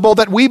principle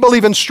that we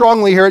believe in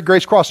strongly here at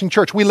Grace Crossing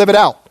Church. We live it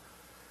out.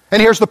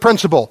 And here's the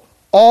principle.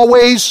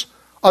 Always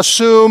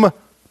assume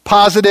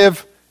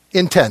positive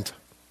intent.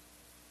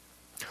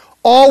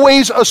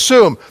 Always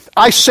assume.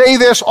 I say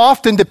this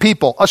often to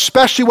people,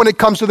 especially when it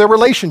comes to their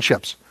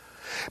relationships.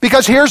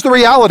 Because here's the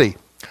reality.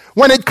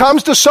 When it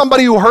comes to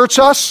somebody who hurts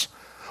us,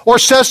 or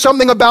says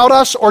something about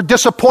us, or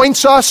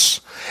disappoints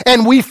us,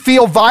 and we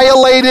feel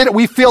violated,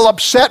 we feel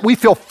upset, we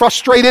feel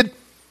frustrated,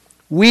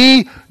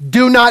 we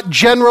do not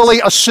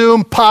generally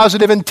assume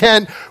positive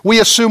intent. We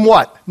assume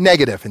what?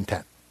 Negative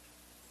intent.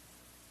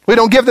 We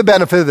don't give the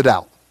benefit of the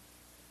doubt.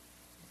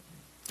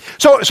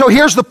 So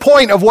here's the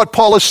point of what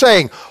Paul is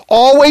saying.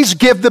 Always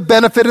give the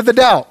benefit of the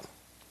doubt.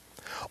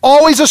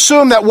 Always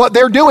assume that what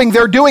they're doing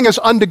is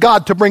unto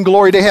God to bring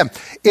glory to Him.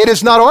 It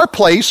is not our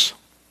place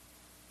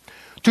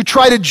to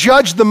try to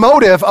judge the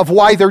motive of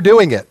why they're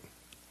doing it.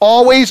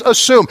 Always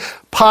assume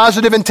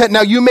positive intent.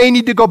 Now, you may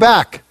need to go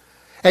back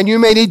and you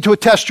may need to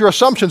attest your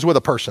assumptions with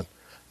a person.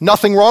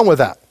 Nothing wrong with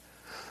that.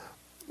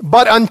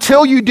 But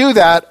until you do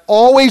that,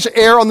 always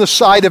err on the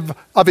side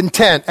of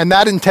intent, and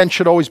that intent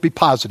should always be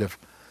positive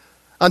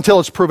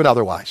until it's proven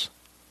otherwise.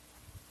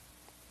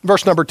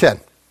 Verse number 10.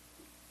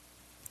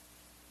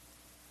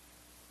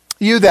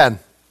 You then,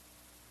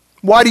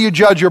 why do you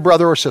judge your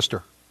brother or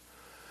sister?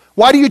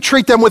 Why do you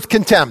treat them with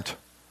contempt?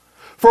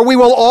 For we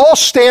will all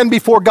stand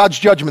before God's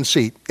judgment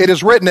seat. It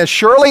is written, as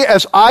surely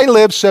as I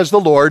live, says the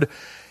Lord,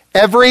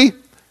 every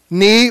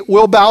knee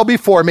will bow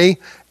before me,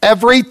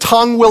 every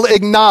tongue will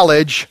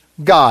acknowledge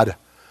God.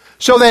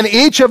 So then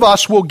each of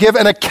us will give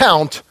an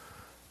account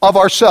of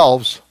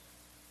ourselves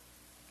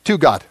to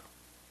God.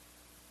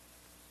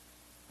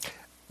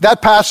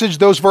 That passage,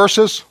 those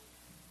verses,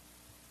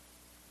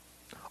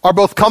 are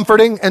both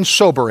comforting and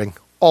sobering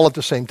all at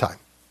the same time.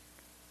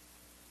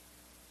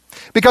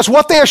 Because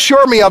what they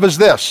assure me of is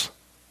this.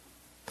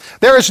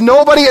 There is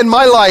nobody in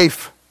my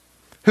life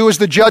who is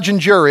the judge and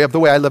jury of the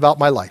way I live out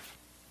my life.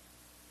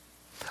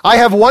 I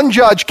have one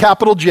judge,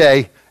 capital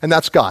J, and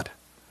that's God.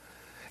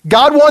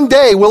 God one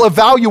day will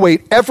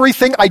evaluate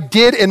everything I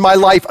did in my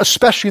life,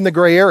 especially in the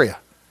gray area.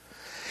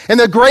 In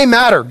the gray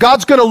matter,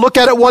 God's going to look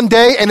at it one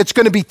day and it's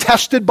going to be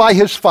tested by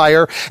His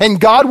fire, and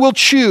God will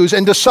choose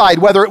and decide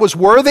whether it was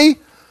worthy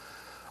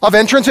of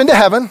entrance into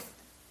heaven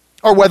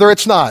or whether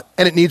it's not,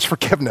 and it needs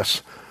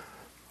forgiveness.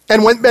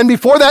 And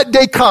before that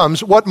day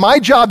comes, what my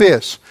job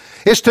is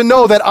to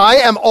know that I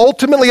am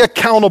ultimately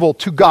accountable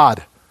to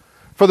God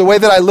for the way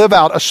that I live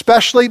out,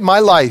 especially my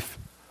life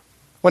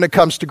when it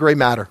comes to gray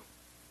matter.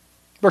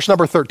 Verse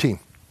number 13.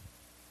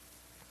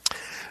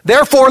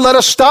 Therefore, let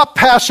us stop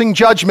passing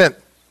judgment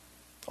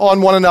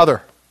on one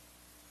another.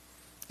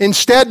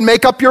 Instead,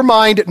 make up your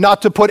mind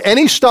not to put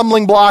any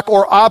stumbling block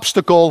or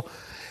obstacle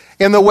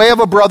in the way of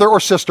a brother or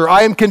sister.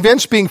 I am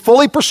convinced, being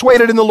fully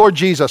persuaded in the Lord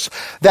Jesus,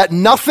 that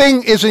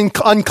nothing is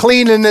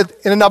unclean in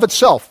and of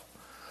itself.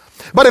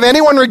 But if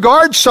anyone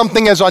regards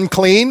something as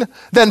unclean,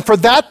 then for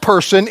that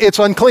person it's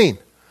unclean.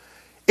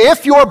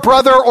 If your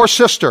brother or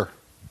sister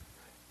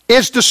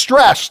is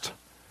distressed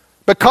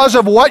because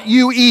of what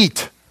you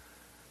eat,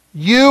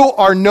 you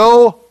are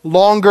no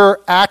longer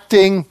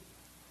acting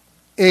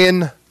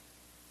in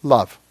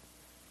love.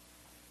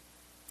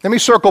 Let me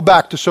circle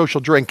back to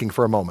social drinking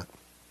for a moment.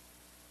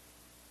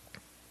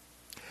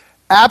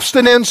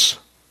 Abstinence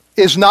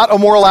is not a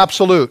moral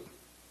absolute,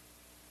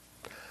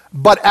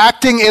 but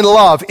acting in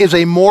love is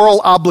a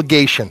moral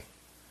obligation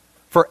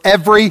for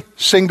every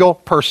single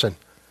person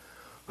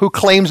who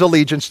claims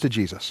allegiance to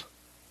Jesus.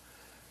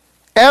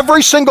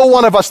 Every single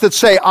one of us that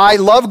say, I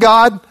love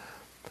God,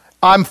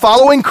 I'm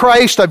following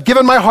Christ, I've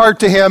given my heart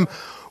to Him,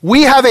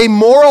 we have a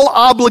moral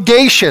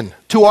obligation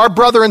to our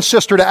brother and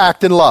sister to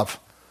act in love.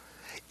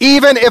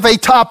 Even if a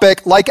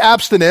topic like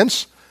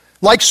abstinence,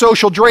 like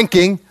social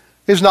drinking,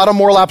 is not a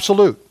moral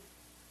absolute.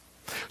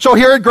 So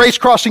here at Grace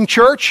Crossing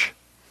Church,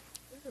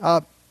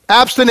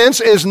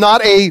 abstinence is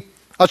not a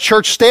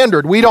church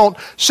standard. We don't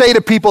say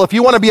to people, if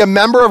you want to be a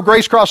member of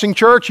Grace Crossing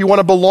Church, you want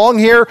to belong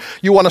here,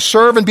 you want to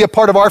serve and be a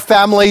part of our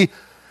family,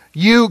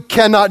 you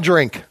cannot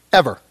drink,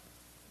 ever.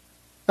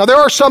 Now there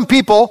are some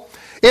people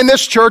in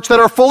this church that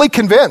are fully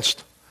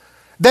convinced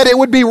that it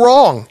would be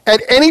wrong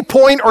at any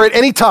point or at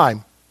any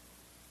time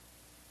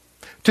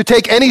to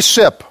take any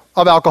sip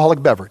of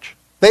alcoholic beverage.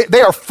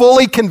 They are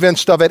fully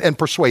convinced of it and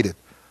persuaded.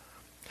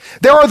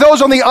 There are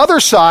those on the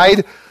other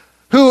side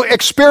who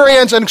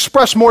experience and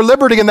express more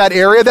liberty in that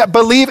area that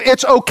believe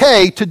it's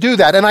okay to do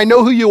that. And I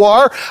know who you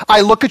are.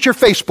 I look at your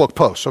Facebook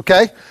posts,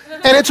 okay?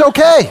 And it's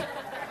okay.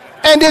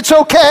 And it's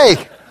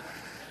okay.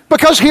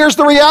 Because here's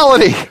the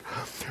reality.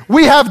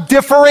 We have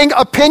differing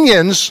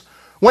opinions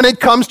when it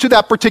comes to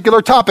that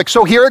particular topic.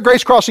 So here at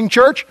Grace Crossing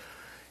Church,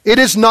 it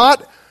is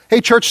not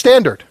a church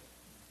standard.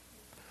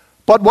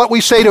 But what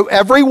we say to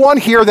everyone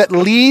here that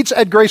leads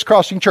at Grace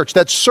Crossing Church,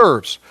 that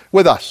serves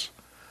with us,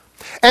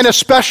 and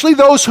especially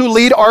those who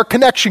lead our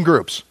connection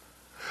groups,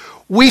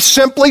 we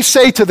simply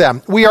say to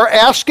them, we are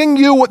asking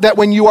you that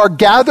when you are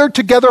gathered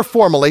together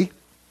formally,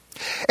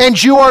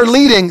 and you are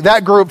leading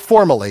that group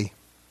formally,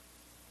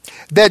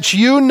 that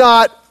you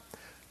not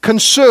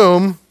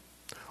consume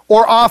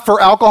or offer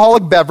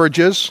alcoholic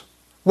beverages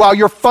while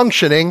you're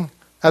functioning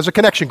as a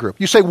connection group.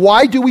 You say,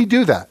 why do we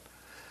do that?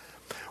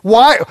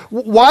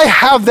 Why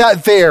have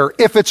that there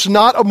if it's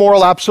not a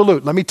moral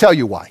absolute? Let me tell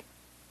you why.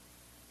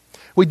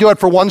 We do it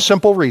for one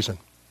simple reason.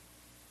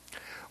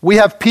 We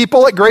have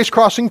people at Grace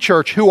Crossing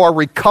Church who are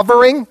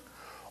recovering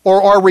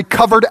or are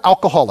recovered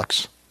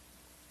alcoholics.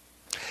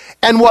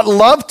 And what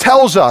love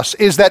tells us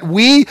is that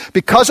we,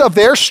 because of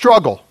their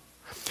struggle,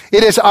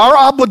 it is our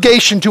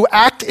obligation to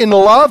act in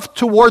love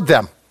toward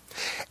them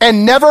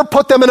and never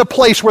put them in a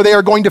place where they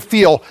are going to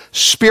feel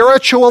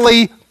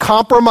spiritually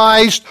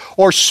compromised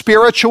or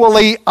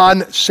spiritually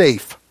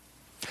unsafe.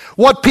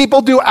 What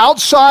people do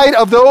outside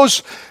of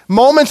those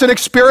moments and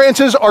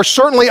experiences are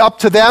certainly up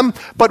to them,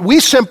 but we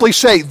simply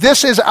say,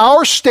 this is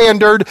our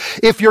standard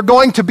if you're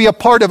going to be a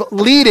part of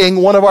leading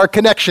one of our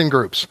connection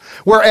groups.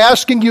 We're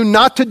asking you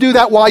not to do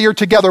that while you're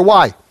together.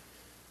 Why?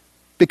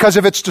 Because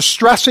if it's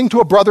distressing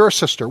to a brother or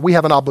sister, we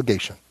have an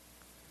obligation.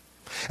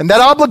 And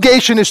that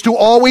obligation is to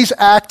always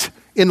act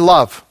in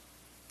love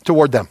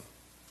toward them.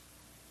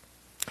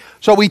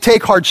 So we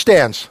take hard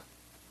stands.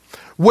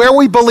 Where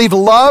we believe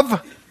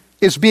love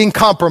is being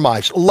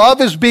compromised,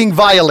 love is being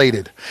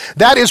violated,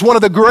 that is one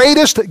of the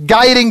greatest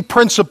guiding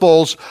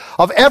principles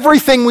of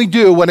everything we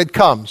do when it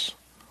comes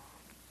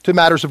to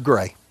matters of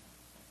gray.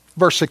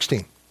 Verse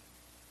 16.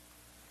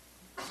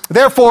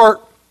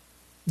 Therefore,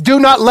 do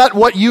not let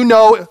what you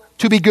know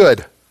to be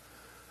good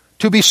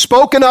to be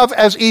spoken of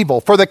as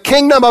evil. For the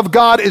kingdom of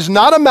God is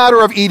not a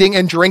matter of eating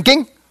and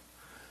drinking,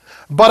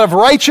 but of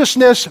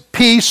righteousness,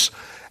 peace,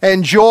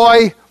 and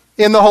joy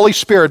in the Holy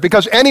Spirit.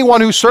 Because anyone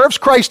who serves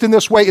Christ in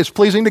this way is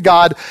pleasing to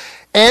God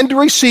and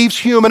receives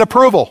human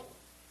approval.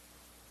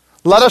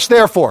 Let us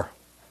therefore,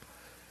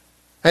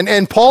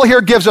 and Paul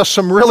here gives us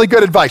some really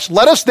good advice.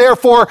 Let us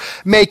therefore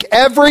make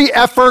every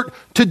effort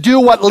to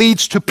do what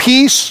leads to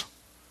peace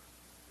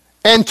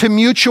and to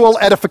mutual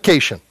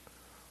edification.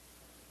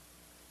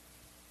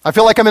 I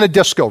feel like I'm in a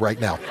disco right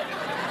now.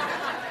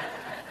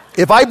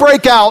 If I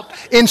break out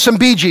in some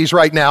Bee Gees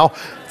right now,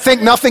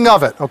 think nothing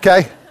of it,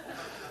 okay?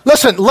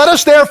 Listen, let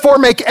us therefore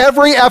make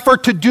every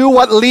effort to do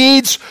what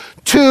leads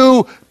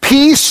to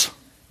peace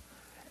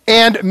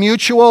and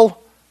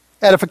mutual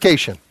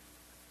edification.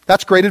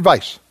 That's great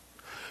advice.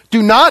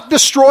 Do not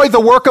destroy the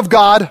work of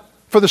God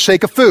for the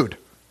sake of food.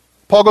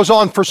 Paul goes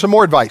on for some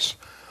more advice.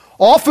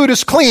 All food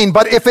is clean,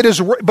 but it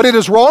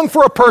is wrong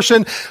for a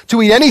person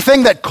to eat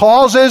anything that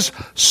causes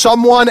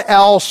someone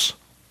else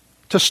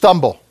to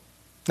stumble.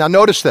 Now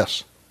notice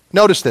this.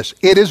 Notice this.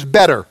 It is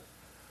better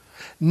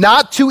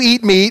not to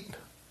eat meat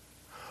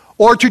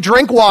or to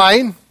drink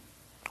wine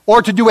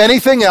or to do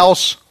anything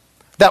else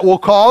that will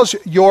cause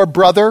your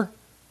brother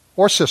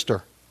or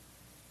sister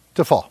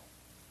to fall.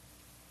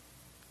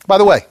 By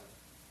the way,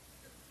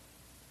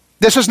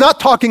 this is not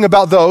talking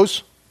about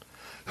those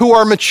who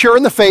are mature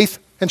in the faith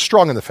and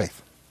strong in the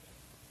faith.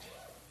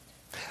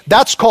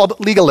 That's called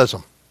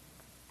legalism.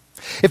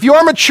 If you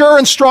are mature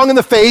and strong in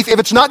the faith, if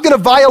it's not going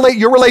to violate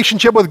your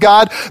relationship with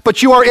God,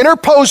 but you are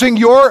interposing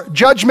your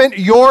judgment,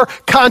 your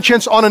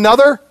conscience on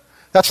another,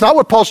 that's not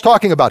what Paul's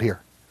talking about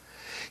here.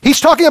 He's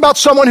talking about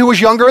someone who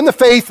is younger in the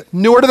faith,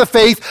 newer to the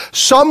faith,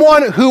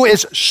 someone who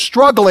is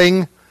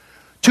struggling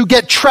to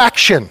get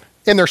traction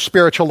in their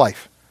spiritual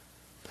life.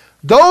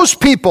 Those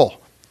people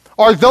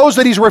are those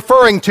that he's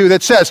referring to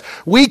that says,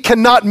 we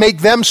cannot make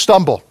them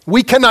stumble.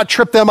 We cannot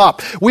trip them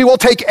up. We will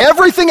take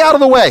everything out of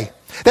the way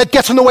that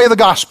gets in the way of the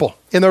gospel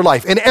in their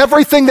life, and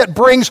everything that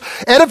brings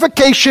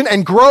edification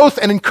and growth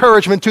and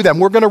encouragement to them.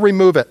 We're going to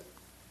remove it.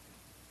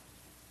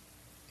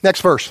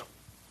 Next verse.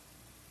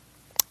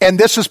 And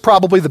this is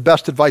probably the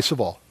best advice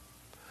of all.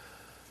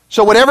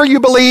 So whatever you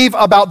believe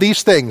about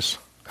these things,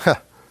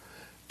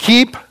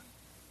 keep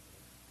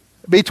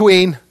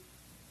between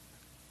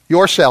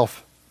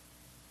yourself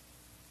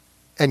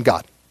and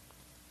God.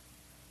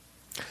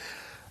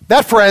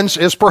 That, friends,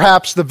 is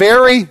perhaps the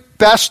very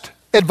best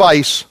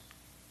advice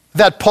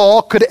that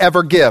Paul could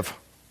ever give.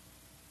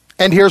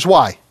 And here's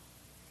why.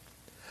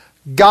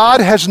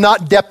 God has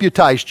not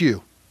deputized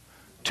you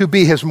to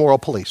be his moral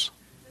police.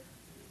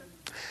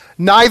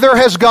 Neither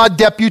has God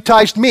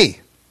deputized me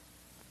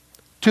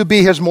to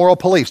be his moral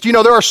police. Do you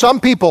know there are some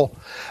people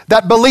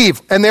that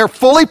believe, and they're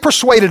fully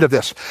persuaded of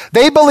this,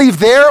 they believe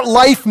their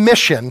life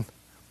mission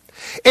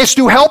is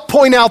to help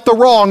point out the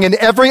wrong in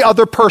every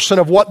other person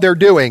of what they're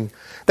doing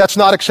that's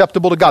not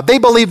acceptable to God. They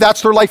believe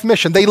that's their life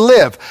mission. They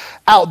live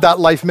out that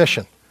life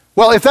mission.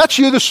 Well, if that's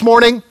you this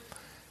morning,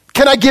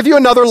 can I give you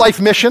another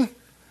life mission?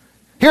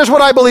 Here's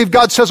what I believe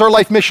God says our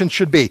life mission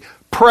should be.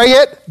 Pray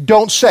it,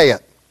 don't say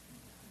it.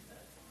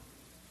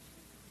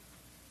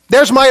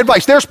 There's my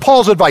advice. There's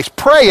Paul's advice.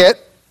 Pray it.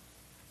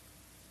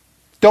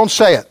 Don't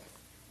say it.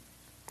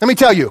 Let me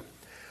tell you,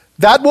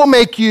 that will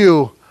make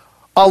you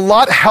a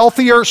lot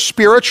healthier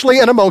spiritually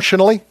and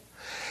emotionally,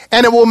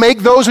 and it will make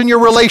those in your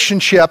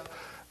relationship,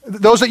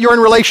 those that you're in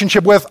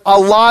relationship with, a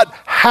lot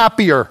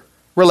happier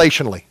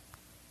relationally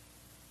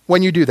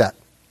when you do that.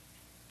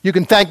 You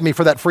can thank me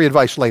for that free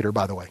advice later,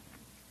 by the way.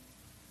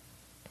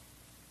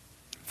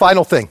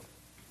 Final thing,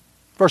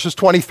 verses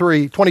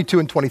 22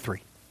 and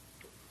 23.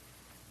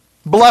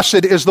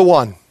 Blessed is the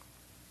one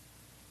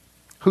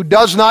who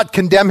does not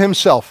condemn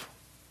himself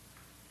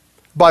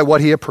by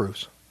what he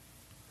approves.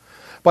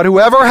 But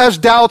whoever has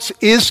doubts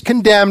is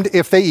condemned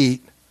if they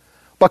eat,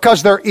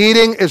 because their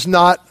eating is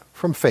not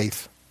from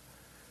faith.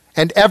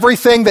 And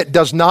everything that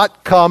does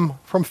not come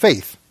from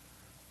faith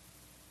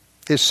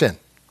is sin.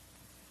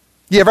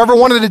 You have ever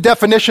wanted a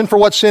definition for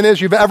what sin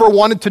is? You've ever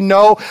wanted to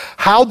know,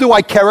 how do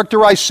I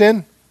characterize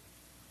sin?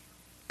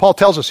 Paul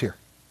tells us here.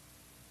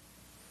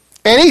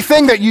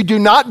 Anything that you do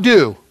not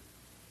do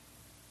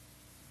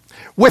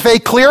with a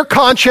clear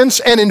conscience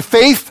and in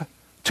faith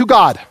to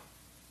God,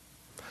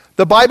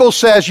 the Bible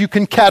says you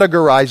can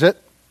categorize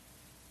it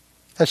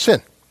as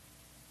sin.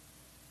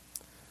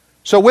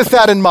 So with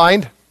that in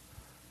mind,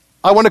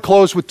 I want to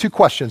close with two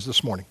questions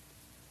this morning.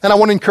 And I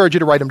want to encourage you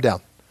to write them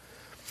down.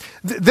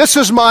 This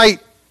is my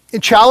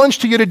challenge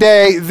to you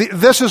today.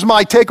 This is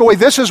my takeaway.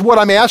 This is what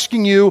I'm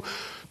asking you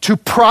to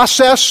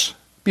process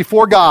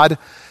before God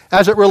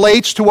as it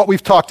relates to what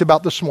we've talked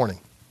about this morning.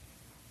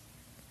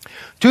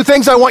 Two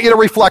things I want you to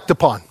reflect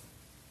upon.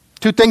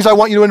 Two things I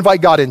want you to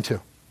invite God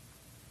into.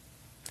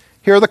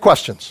 Here are the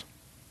questions.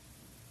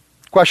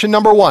 Question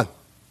number one.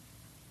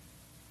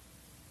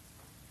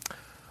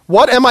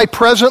 What am I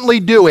presently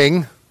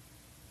doing?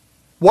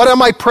 What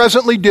am I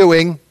presently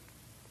doing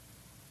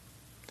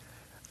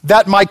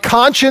that my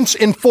conscience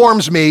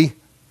informs me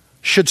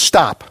should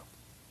stop?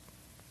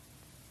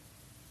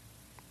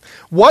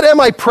 What am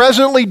I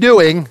presently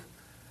doing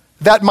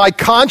that my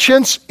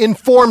conscience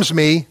informs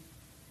me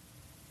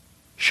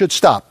should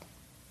stop?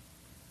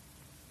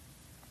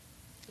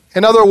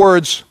 In other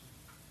words,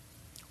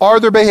 are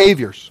there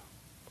behaviors?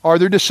 Are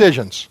there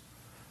decisions?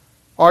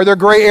 Are there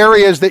gray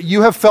areas that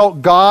you have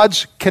felt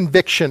God's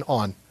conviction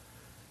on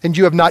and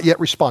you have not yet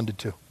responded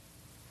to?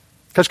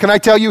 Because can I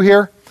tell you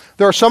here,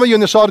 there are some of you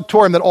in this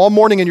auditorium that all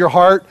morning in your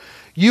heart,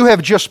 you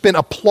have just been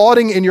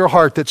applauding in your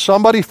heart that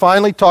somebody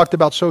finally talked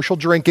about social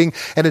drinking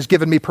and has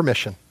given me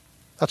permission.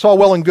 That's all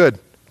well and good.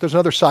 There's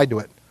another side to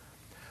it.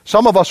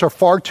 Some of us are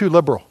far too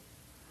liberal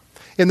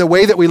in the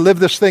way that we live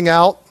this thing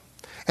out,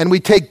 and we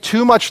take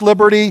too much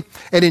liberty,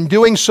 and in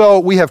doing so,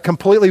 we have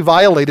completely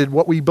violated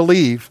what we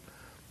believe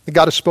that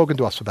God has spoken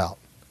to us about.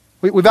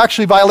 We've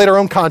actually violated our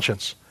own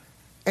conscience,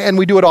 and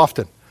we do it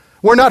often.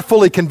 We're not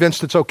fully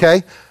convinced it's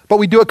okay, but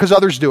we do it because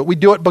others do it. We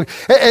do it,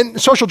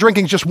 and social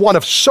drinking is just one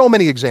of so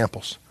many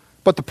examples.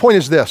 But the point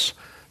is this: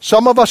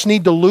 some of us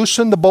need to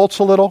loosen the bolts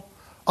a little,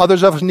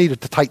 others of us need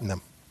to tighten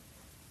them.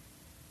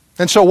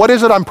 And so what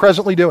is it I'm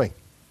presently doing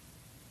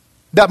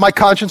that my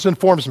conscience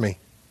informs me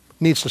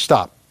needs to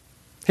stop?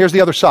 Here's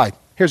the other side.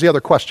 Here's the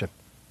other question.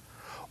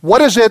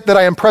 What is it that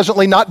I am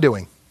presently not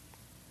doing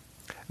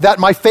that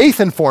my faith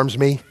informs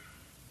me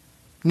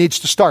needs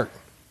to start?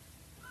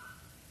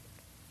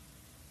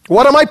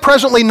 What am I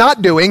presently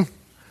not doing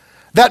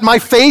that my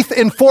faith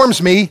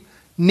informs me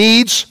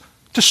needs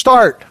to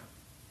start?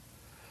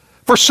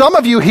 For some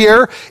of you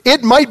here,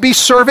 it might be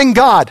serving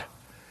God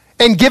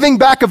and giving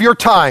back of your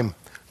time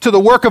to the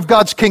work of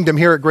God's kingdom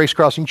here at Grace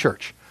Crossing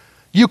Church.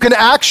 You can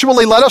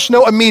actually let us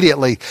know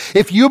immediately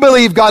if you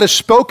believe God has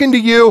spoken to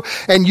you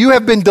and you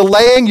have been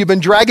delaying, you've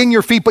been dragging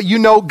your feet, but you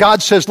know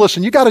God says,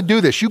 listen, you got to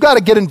do this. You got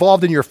to get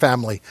involved in your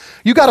family.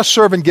 You got to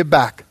serve and give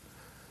back.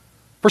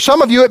 For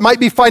some of you, it might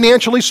be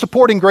financially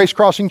supporting Grace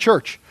Crossing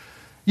Church.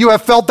 You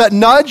have felt that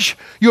nudge.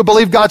 You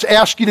believe God's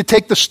asked you to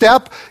take the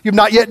step. You've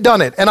not yet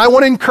done it. And I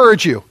want to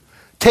encourage you.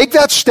 Take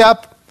that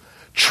step.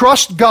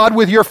 Trust God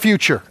with your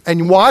future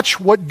and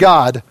watch what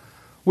God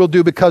will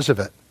do because of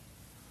it.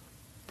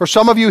 For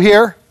some of you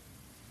here,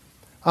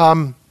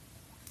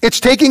 it's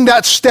taking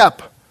that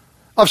step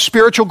of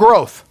spiritual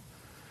growth.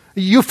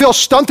 You feel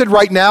stunted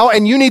right now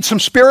and you need some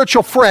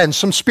spiritual friends,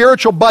 some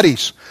spiritual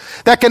buddies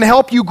that can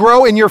help you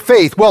grow in your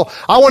faith. Well,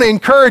 I want to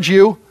encourage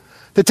you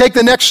to take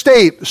the next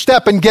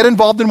step and get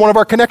involved in one of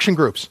our connection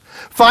groups.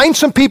 Find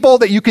some people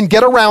that you can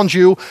get around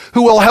you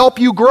who will help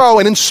you grow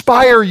and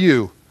inspire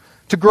you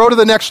to grow to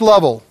the next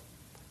level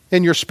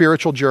in your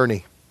spiritual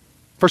journey.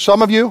 For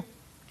some of you,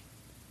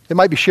 it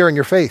might be sharing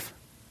your faith.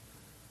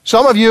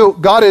 Some of you,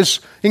 God is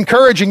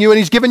encouraging you and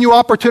He's given you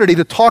opportunity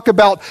to talk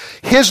about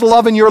His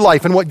love in your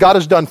life and what God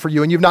has done for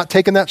you, and you've not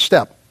taken that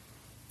step.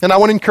 And I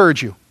want to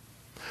encourage you.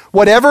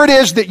 Whatever it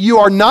is that you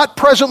are not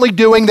presently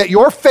doing that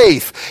your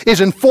faith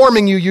is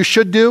informing you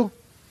should do,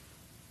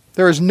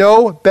 there is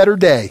no better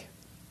day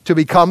to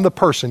become the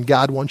person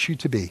God wants you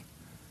to be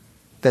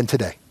than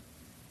today.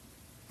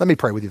 Let me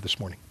pray with you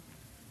this morning.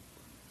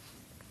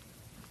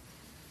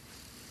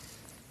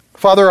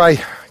 Father,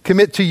 I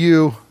commit to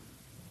you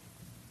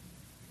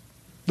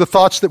the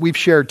thoughts that we've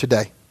shared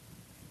today.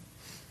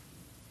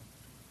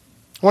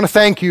 I want to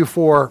thank you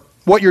for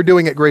what you're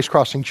doing at Grace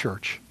Crossing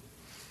Church.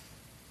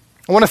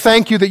 I want to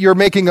thank you that you're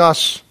making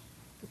us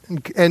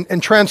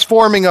and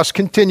transforming us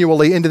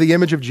continually into the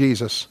image of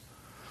Jesus.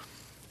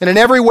 And in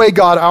every way,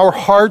 God, our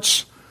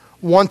hearts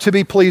want to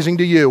be pleasing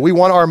to you. We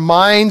want our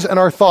minds and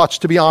our thoughts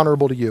to be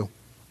honorable to you.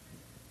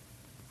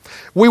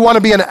 We want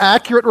to be an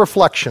accurate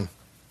reflection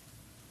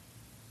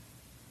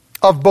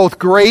of both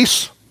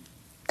grace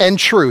and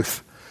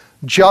truth,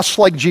 just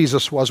like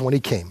Jesus was when he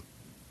came.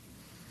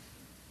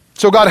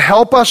 So God,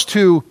 help us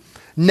to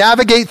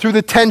navigate through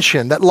the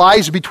tension that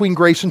lies between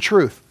grace and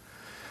truth.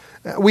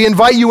 We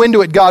invite you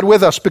into it, God,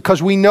 with us,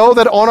 because we know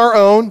that on our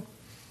own,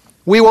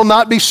 we will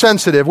not be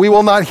sensitive, we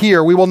will not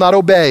hear, we will not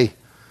obey.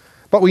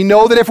 But we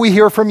know that if we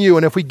hear from you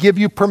and if we give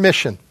you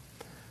permission,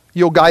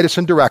 you'll guide us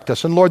and direct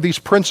us. And Lord, these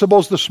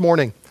principles this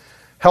morning,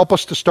 help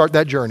us to start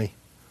that journey.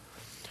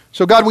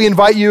 So God, we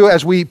invite you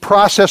as we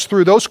process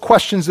through those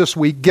questions this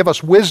week, give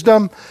us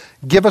wisdom,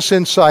 give us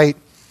insight,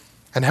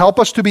 and help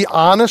us to be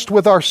honest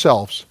with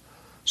ourselves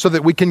so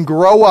that we can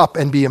grow up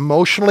and be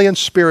emotionally and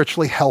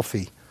spiritually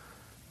healthy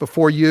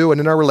before you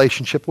and in our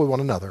relationship with one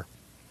another.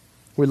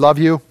 We love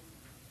you,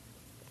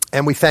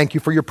 and we thank you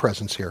for your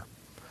presence here.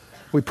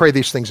 We pray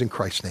these things in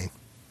Christ's name.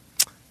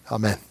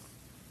 Amen.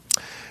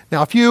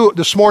 Now, if you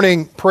this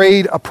morning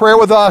prayed a prayer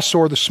with us,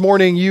 or this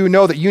morning you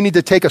know that you need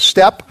to take a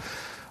step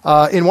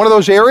in one of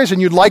those areas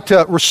and you'd like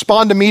to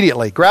respond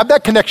immediately, grab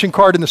that connection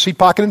card in the seat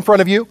pocket in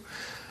front of you.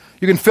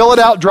 You can fill it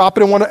out, drop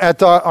it in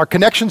at our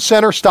connection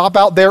center, stop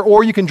out there,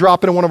 or you can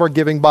drop it in one of our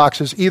giving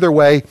boxes. Either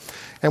way,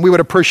 and we would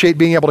appreciate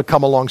being able to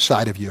come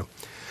alongside of you.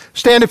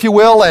 Stand if you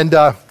will, and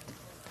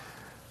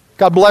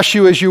God bless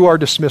you as you are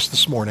dismissed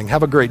this morning.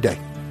 Have a great day.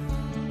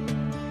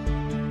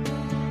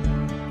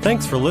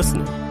 Thanks for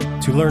listening.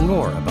 To learn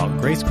more about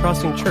Grace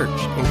Crossing Church,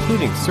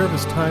 including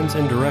service times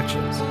and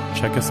directions,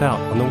 check us out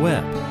on the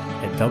web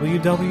at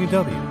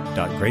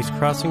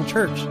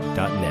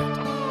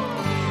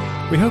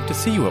www.gracecrossingchurch.net. We hope to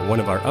see you at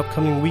one of our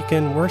upcoming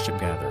weekend worship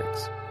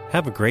gatherings.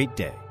 Have a great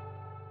day.